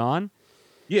Gévaudan.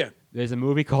 Yeah, There's a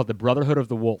movie called The Brotherhood of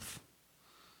the Wolf.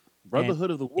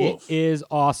 Brotherhood of the Wolf. It is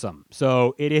awesome.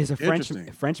 So it is a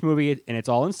Interesting. French movie, and it's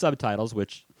all in subtitles.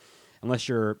 Which, unless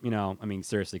you're, I mean,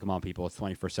 seriously, come on, people, it's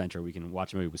 21st century. We can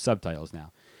watch a movie with subtitles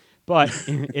now. But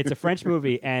it's a French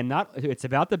movie, and it's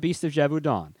about the Beast of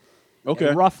Gévaudan. Okay.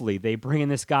 And roughly, they bring in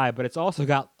this guy, but it's also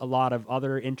got a lot of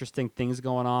other interesting things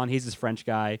going on. He's this French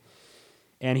guy,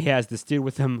 and he has this dude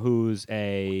with him who's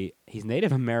he's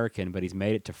Native American, but he's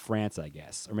made it to France, I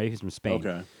guess, or maybe he's from Spain.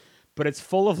 Okay. But it's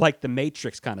full of like the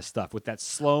Matrix kind of stuff with that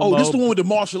slow-mo. Oh, this is the one with the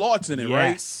martial arts in it,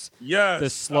 Yes. right? Yes.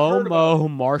 The I heard slow-mo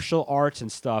martial arts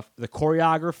and stuff. The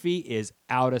choreography is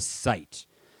out of sight.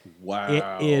 Wow.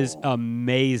 It is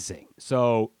amazing.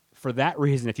 So for that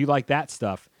reason, if you like that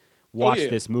stuff, watch yeah.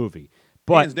 this movie.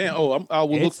 But hands down. Oh, I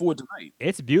will look forward tonight.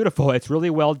 it's beautiful. It's really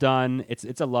well done.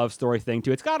 It's a love story thing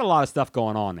too. It's got a lot of stuff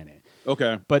going on in it.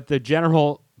 Okay. But the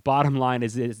general bottom line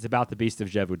is it's about the Beast of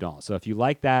Gévaudan. So if you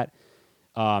like that,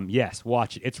 yes,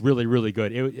 watch it. It's really, really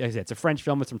good. It's a French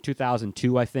film. It's from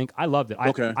 2002, I think. I loved it.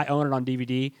 Okay. I own it on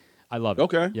DVD. I love it.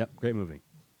 Okay. Yep, great movie.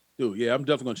 Dude, yeah, I'm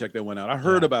definitely gonna check that one out. I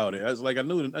heard about it. I was like, I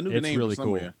knew the It's name really from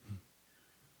somewhere. cool.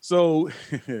 So,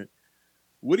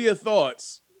 what are your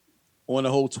thoughts on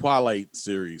the whole Twilight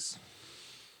series?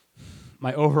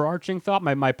 My overarching thought,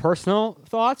 my personal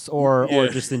thoughts, or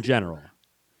just in general?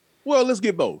 Well, let's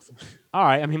get both. All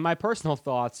right. I mean, my personal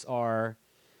thoughts are.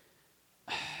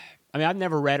 I mean, I've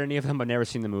never read any of them. I've never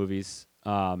seen the movies.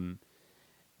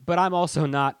 But I'm also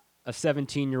not a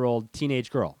 17-year-old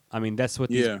teenage girl. I mean, that's what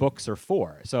these books are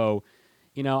for. So,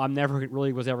 I'm never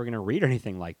really was ever going to read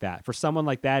anything like that. For someone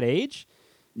like that age,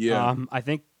 I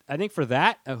think for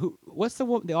that, what's the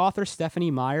author?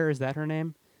 Stephanie Meyer, is that her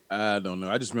name? I don't know.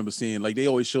 I just remember seeing they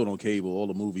always showed on cable all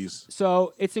the movies.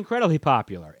 So it's incredibly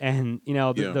popular, and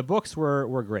the books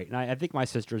were great, and I think my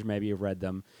sisters maybe have read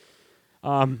them.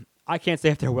 I can't say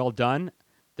if they're well done.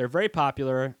 They're very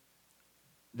popular.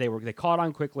 They caught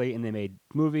on quickly, and they made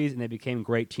movies, and they became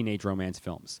great teenage romance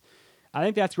films. I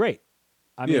think that's great.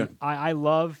 I mean, I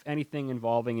love anything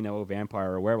involving a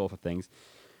vampire or werewolf or things,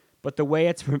 but the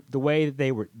way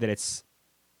the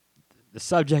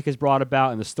subject is brought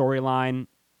about and the storyline,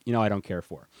 I don't care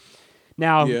for.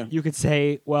 Now you could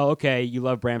say, well, okay, you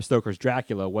love Bram Stoker's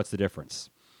Dracula. What's the difference?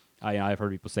 I've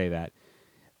heard people say that.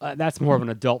 That's more of an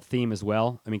adult theme as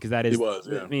well. I mean, because that is. It was,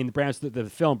 yeah. I mean, the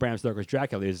film Bram Stoker's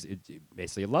Dracula is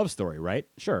basically a love story, right?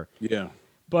 Sure. Yeah.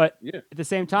 But at the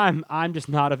same time, I'm just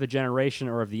not of the generation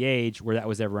or of the age where that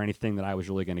was ever anything that I was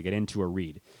really going to get into or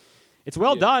read. It's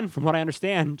well done, from what I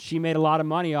understand. She made a lot of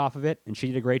money off of it, and she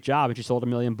did a great job, and she sold 1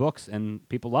 million books, and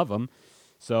people love them.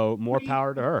 So more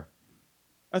power to her.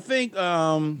 I think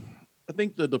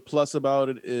the plus about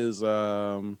it is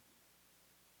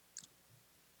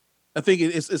I think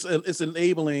it's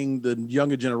enabling the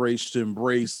younger generation to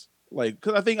embrace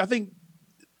because I think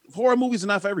horror movies are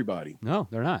not for everybody. No,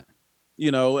 they're not.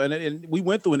 And we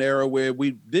went through an era where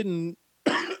we didn't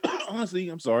honestly,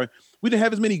 I'm sorry, we didn't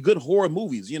have as many good horror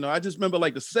movies. I just remember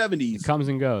the 70s it comes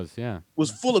and goes. Yeah,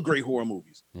 was full of great horror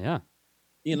movies. Yeah.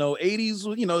 80s,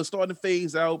 it's starting to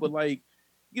phase out, but get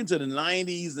into the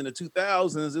 90s and the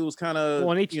 2000s, it was kind of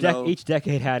and each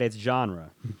decade had its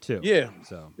genre too. Yeah.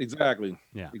 So exactly.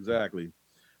 Yeah. Exactly.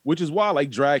 Which is why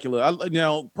Dracula.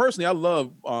 Personally, I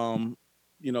love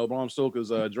Bram Stoker's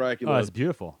Dracula. Oh, it's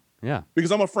beautiful. Yeah.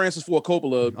 because I'm a Francis Ford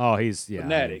Coppola Oh, I mean,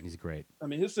 fanatic. he's great. I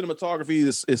mean, his cinematography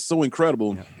is so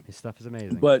incredible. Yeah, his stuff is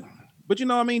amazing. But you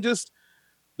know, I mean, just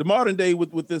the modern day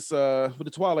with this with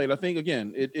the Twilight, I think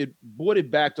again, it brought it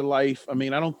back to life. I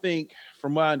mean, I don't think,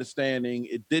 from my understanding,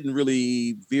 it didn't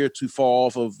really veer too far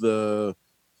off of the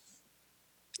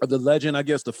legend, I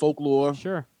guess, the folklore.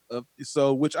 Sure.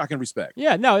 So which I can respect.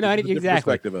 Yeah, no, It's a different exactly.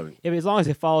 perspective of it. If as long as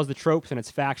it follows the tropes and it's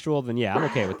factual, then yeah, I'm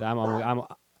okay with that.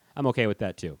 I'm okay with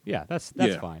that too. Yeah, that's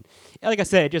Yeah. fine. Like I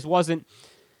said, it just wasn't.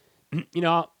 You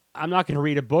know, I'm not going to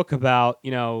read a book about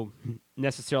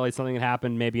necessarily something that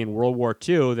happened maybe in World War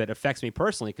II that affects me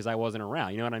personally because I wasn't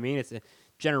around. You know what I mean? It's a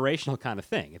generational kind of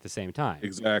thing at the same time.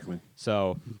 Exactly.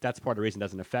 So that's part of the reason it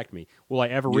doesn't affect me. Will I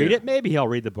ever read Yeah. it? Maybe I'll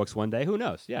read the books one day. Who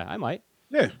knows? Yeah, I might.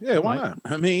 Yeah, why might. not?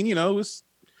 I mean,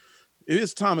 it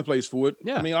is time and place for it.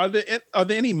 Yeah. I mean, are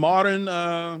there any modern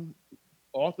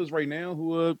authors right now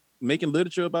who are making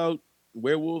literature about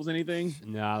werewolves? Anything?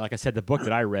 No, like I said, the book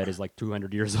that I read is like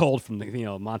 200 years old from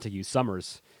the Montague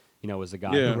Summers. Was the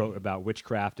guy Yeah. who wrote about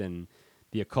witchcraft and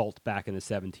the occult back in the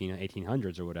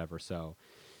 1800s or whatever. So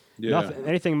Yeah.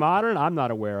 anything modern, I'm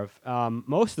not aware of.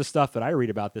 Most of the stuff that I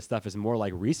read about this stuff is more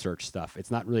like research stuff.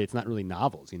 It's not really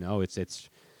novels. It's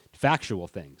factual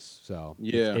things. So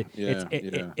Yeah.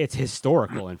 it's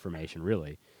historical information,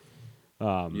 really.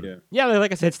 Yeah.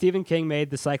 Like I said, Stephen King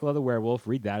made The Cycle of the Werewolf.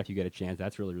 Read that if you get a chance.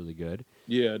 That's really, really good.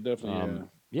 Yeah, definitely.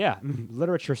 Yeah,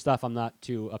 literature stuff I'm not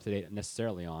too up to date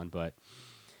necessarily on, but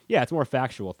yeah, it's more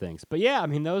factual things. But yeah, I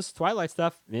mean those Twilight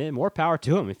stuff, more power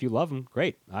to them. If you love them,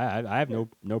 great. I have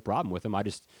no problem with them. I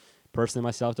just personally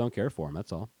myself don't care for them.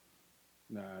 That's all.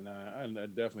 Nah, I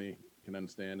definitely can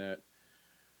understand that.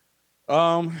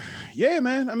 Yeah,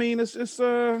 man. I mean, it's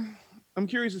I'm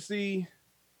curious to see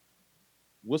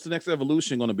what's the next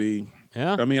evolution going to be.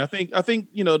 Yeah. I mean, I think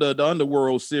the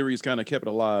Underworld series kind of kept it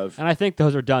alive. And I think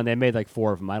those are done. They made like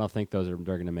 4 of them. I don't think they're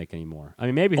going to make any more. I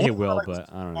mean, maybe they will,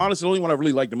 but I don't know. Honestly, the only one I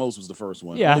really liked the most was the first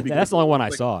one. Yeah, that's the only one I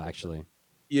saw actually.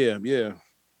 Yeah.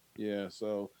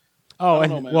 So. Oh,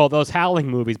 and well, those Howling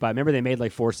movies. But remember they made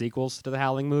like 4 sequels to the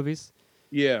Howling movies.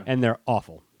 Yeah. And they're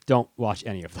awful. Don't watch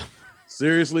any of them.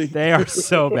 Seriously, they are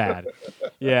so bad.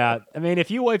 Yeah, I mean,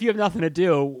 if you have nothing to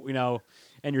do,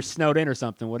 and you're snowed in or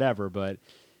something, whatever. But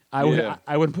I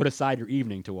wouldn't put aside your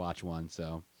evening to watch one.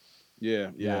 So yeah,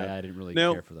 I didn't really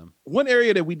care for them. One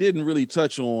area that we didn't really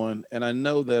touch on, and I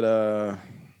know that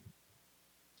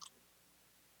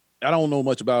I don't know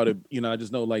much about it. I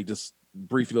just know just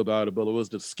briefly about it, but it was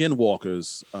the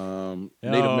Skinwalkers,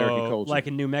 Native American culture, like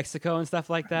in New Mexico and stuff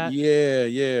like that.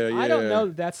 Yeah. I don't know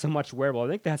that that's so much werewolf.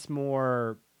 I think that's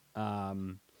more.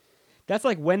 That's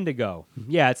like Wendigo.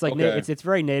 Yeah, it's like it's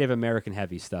very Native American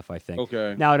heavy stuff. I think.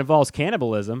 Okay. Now it involves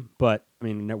cannibalism, but I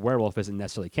mean, werewolf isn't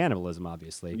necessarily cannibalism,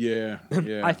 obviously. Yeah.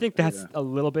 I think that's a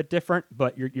little bit different,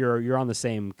 but you're on the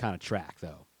same kind of track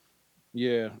though.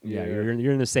 Yeah. You're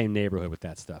in the same neighborhood with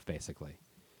that stuff, basically.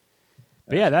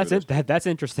 But yeah, that's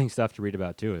interesting stuff to read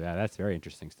about too. Yeah, that's very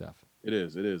interesting stuff. It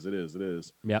is.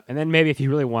 Yeah, and then maybe if you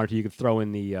really wanted to, you could throw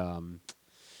in the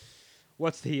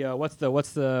what's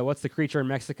the creature in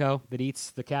Mexico that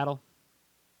eats the cattle?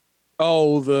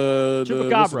 Oh, the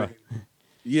chupacabra.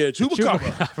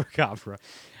 Chupacabra.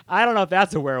 I don't know if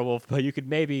that's a werewolf, but you could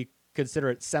maybe consider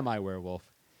it semi-werewolf.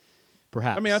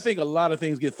 Perhaps. I mean, I think a lot of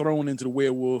things get thrown into the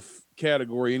werewolf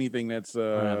category. Anything that's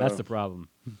that's the problem,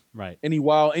 right?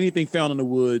 Anything found in the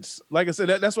woods. Like I said,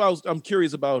 that's why I'm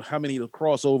curious about how many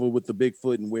crossover with the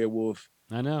Bigfoot and werewolf.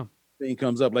 I know. Thing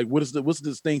comes up. Like, what's the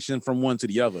distinction from one to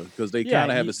the other? Because they kind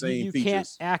of have the same features. You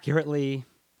can't accurately,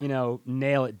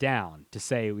 nail it down to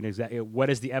say exactly what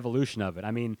is the evolution of it.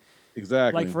 I mean,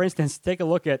 exactly. Like for instance, take a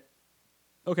look at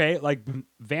like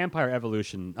vampire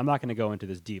evolution. I'm not going to go into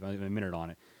this deep. I'm a minute on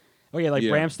it. Okay, like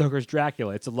Bram Stoker's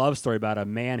Dracula. It's a love story about a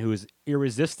man who's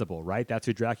irresistible, right? That's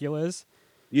who Dracula is.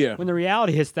 Yeah. When the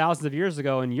reality is thousands of years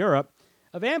ago in Europe,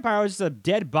 a vampire was just a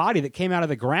dead body that came out of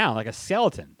the ground like a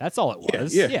skeleton. That's all it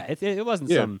was. Yeah. It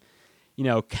wasn't some,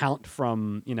 count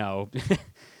from,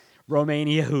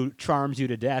 Romania who charms you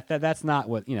to death. That's not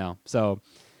what, So,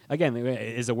 again,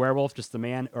 is a werewolf just a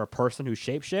man or a person who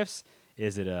shapeshifts?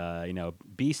 Is it a,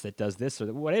 beast that does this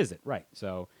or what is it? Right.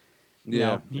 So,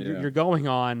 you're going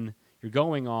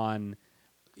on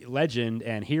legend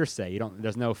and hearsay.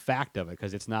 There's no fact of it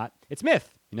because it's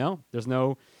myth.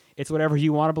 It's whatever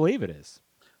you want to believe it is.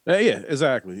 Yeah,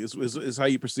 exactly. It's how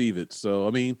you perceive it. So,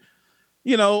 I mean,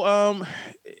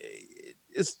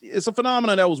 it's a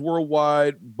phenomenon that was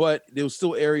worldwide, but there was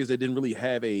still areas that didn't really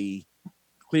have a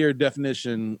clear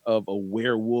definition of a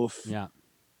werewolf. Yeah.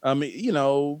 I mean, I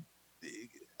don't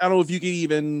know if you can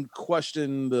even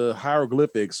question the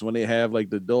hieroglyphics when they have like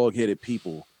the dog-headed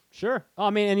people. Sure. Oh, I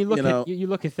mean, and you look You know, at you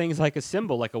look at things like a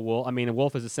symbol, like a wolf. I mean, a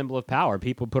wolf is a symbol of power.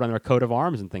 People put on their coat of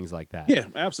arms and things like that. yeah,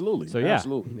 absolutely. So yeah,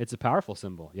 Absolutely. it's a powerful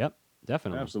symbol. Yep,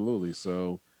 definitely. Absolutely.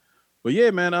 So, but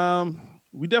yeah, man,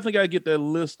 we definitely got to get that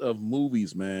list of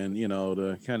movies, man,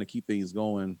 to kind of keep things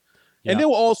going. Yeah. And there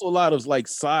were also a lot of like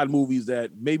side movies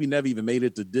that maybe never even made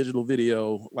it to digital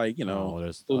video, like, Oh,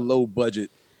 there's low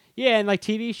budget. yeah, and like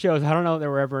TV shows. I don't know if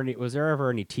there were ever any. Was there ever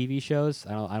any TV shows?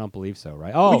 I don't believe so.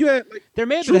 Right? Well, Oh, you had like there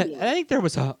may have True been. Blood. I think there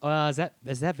was a.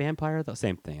 Is that Vampire? The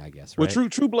same thing, I guess. Well,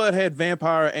 Right? True Blood had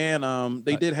Vampire and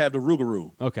they did have the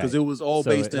Rougarou. Okay. Because it was all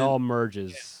So based it in all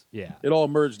merges. Yeah. it all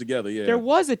merged together. Yeah. There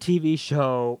was a TV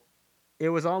show. It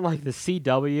was on like the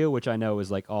CW, which I know is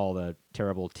like all the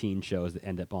terrible teen shows that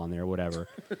end up on there, whatever.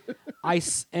 And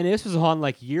this was on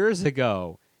like years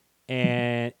ago,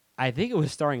 and I think it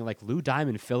was starring like Lou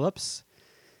Diamond Phillips,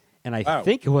 and I Wow.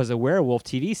 think it was a werewolf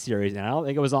TV series, and I don't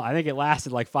think it was on. I think it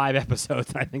lasted like 5 episodes.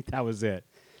 And I think that was it.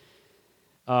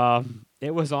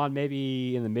 It was on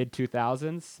maybe in the mid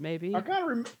 2000s, maybe. I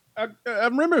kind of I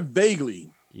remember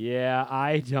vaguely. Yeah,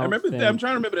 I don't. I remember. think, I'm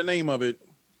trying to remember the name of it.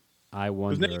 I His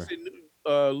wonder. name said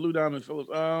Lou Diamond Phillips.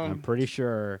 I'm pretty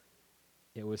sure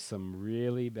it was some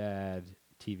really bad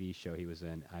TV show he was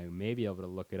in. I may be able to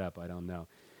look it up. I don't know.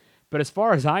 But as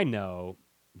far as I know,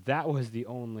 that was the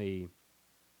only.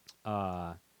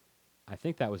 I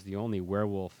think that was the only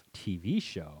werewolf TV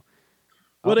show.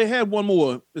 Well, they had one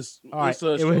more. All right. It's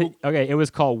a It was, okay, it was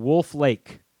called Wolf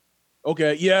Lake.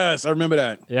 okay. Yes, I remember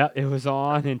that. Yeah, it was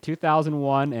on in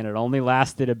 2001, and it only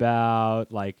lasted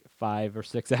about like 5 or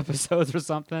 6 episodes or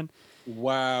something.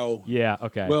 Wow. Yeah.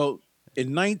 Okay. Well,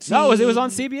 in 19. no, it was on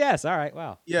CBS. All right.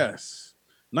 Wow. Yes.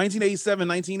 1987,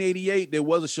 1988, there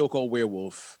was a show called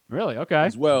Werewolf Really? Okay.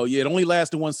 as well. Yeah, it only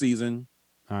lasted one season.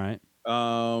 All right.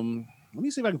 Let me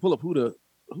see if I can pull up who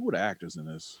were the actors in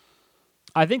this.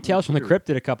 I think Tales from the Crypt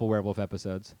did a couple werewolf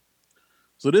episodes.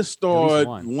 So this starred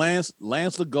one. Lance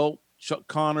LeGault, Chuck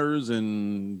Connors,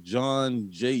 and John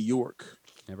J. York.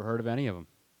 Never heard of any of them.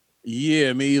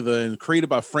 Yeah, me either. And created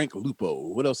by Frank Lupo.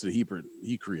 What else did he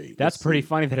create? That's Let's pretty see.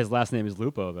 funny that his last name is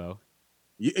Lupo, though.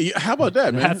 Yeah, how about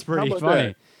that, man? That's pretty How about funny.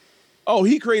 that? Oh,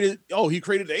 he created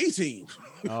the A-Team.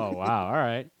 Oh wow! All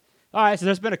right. So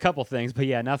there's been a couple things, but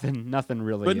yeah, nothing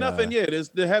really. But nothing. Yeah,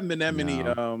 there haven't been that many.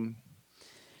 No.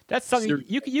 That's something Ser-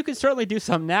 you can certainly do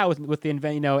something now with the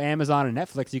Amazon and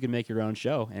Netflix. You can make your own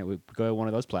show, and it would go to one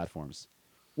of those platforms.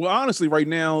 Well, honestly, right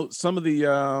now, some of the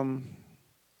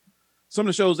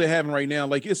shows they're having right now,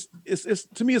 like it's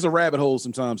to me, it's a rabbit hole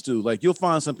sometimes too. Like you'll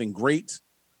find something great,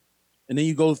 and then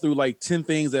you go through like 10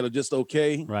 things that are just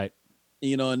okay, Right.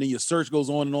 and then your search goes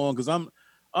on and on. Because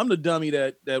I'm the dummy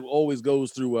that always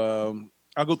goes through.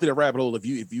 I'll go through that rabbit hole if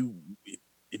you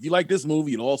like this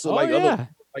movie and also other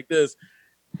like this.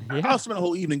 Yeah. I'll spend a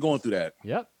whole evening going through that.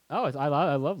 Yep. Oh,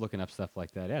 I love looking up stuff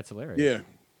like that. Yeah, it's hilarious.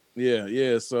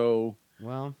 Yeah. So,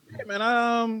 Well, yeah, man.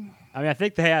 I mean, I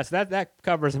think so that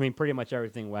covers. I mean, pretty much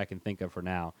everything I can think of for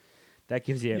now. That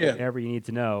gives you whatever you need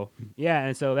to know. Yeah,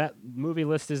 and so that movie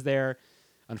list is there.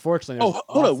 Unfortunately, Oh,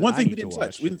 hold on. One thing we didn't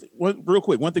touch. Real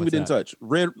quick. One thing What's we didn't that? touch.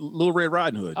 Little Red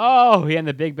Riding Hood. Oh, yeah, and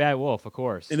the Big Bad Wolf, of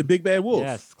course. And the Big Bad Wolf.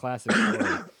 Yes, classic story.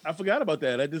 I forgot about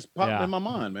that. That just popped Yeah. in my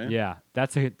mind, man. Yeah,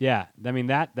 I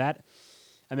mean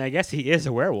I mean, I guess he is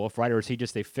a werewolf, right? Or is he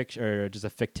just a fiction or just a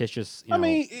fictitious? I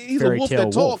mean, he's a fairy wolf tale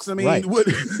that talks. I mean, right. what?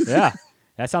 Yeah,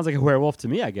 that sounds like a werewolf to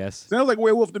me, I guess. Sounds like a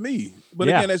werewolf to me. But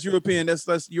Yeah. again, that's European.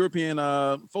 That's European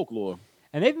folklore.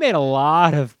 And they've made a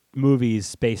lot of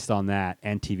movies based on that,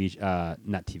 and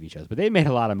not TV shows, but they made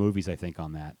a lot of movies, I think,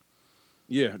 on that.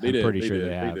 Yeah, they I'm did. pretty They sure did.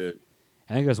 they have. did.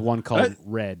 I think there's one called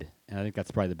Red, and I think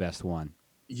that's probably the best one.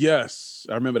 Yes,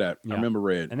 I remember that. Yeah. I remember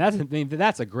Red. And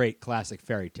that's a great classic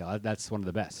fairy tale. That's one of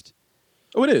the best.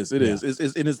 Oh, it is. It Yeah. is.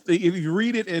 It's if you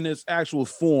read it in its actual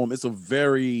form, it's a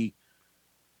very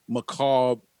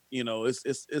macabre.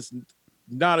 It's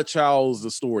not a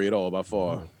child's story at all by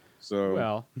far. So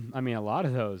Well, I mean, a lot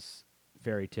of those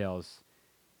fairy tales,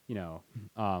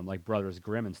 like Brothers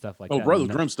Grimm and stuff like that. Brothers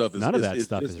Grimm stuff is none of is- that is-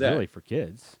 stuff is is that. really for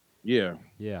kids. Yeah.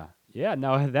 Yeah.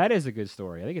 No, that is a good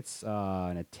story. I think it's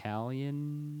an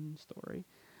Italian story.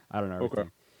 I don't know. Okay.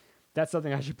 Everything. That's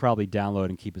something I should probably download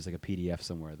and keep as like a PDF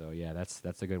somewhere, though. Yeah, that's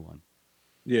a good one.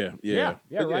 Yeah. Yeah,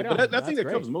 right on. But I That's think that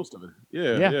great. covers most of it.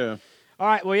 Yeah. Yeah. Yeah. All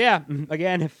right. Well, yeah.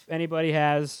 Again, if anybody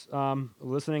has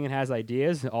listening and has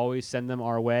ideas, always send them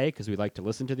our way because we'd like to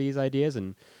listen to these ideas,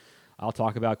 and I'll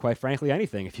talk about, quite frankly,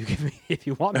 anything if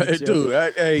you want me to.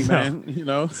 Dude, hey, So- man,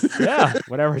 Yeah,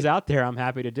 whatever's out there, I'm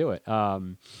happy to do it. All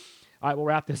right, we'll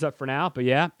wrap this up for now. But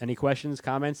yeah, any questions,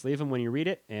 comments, leave them when you read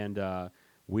it, and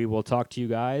we will talk to you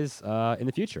guys in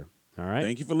the future. All right.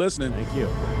 Thank you for listening. Thank you.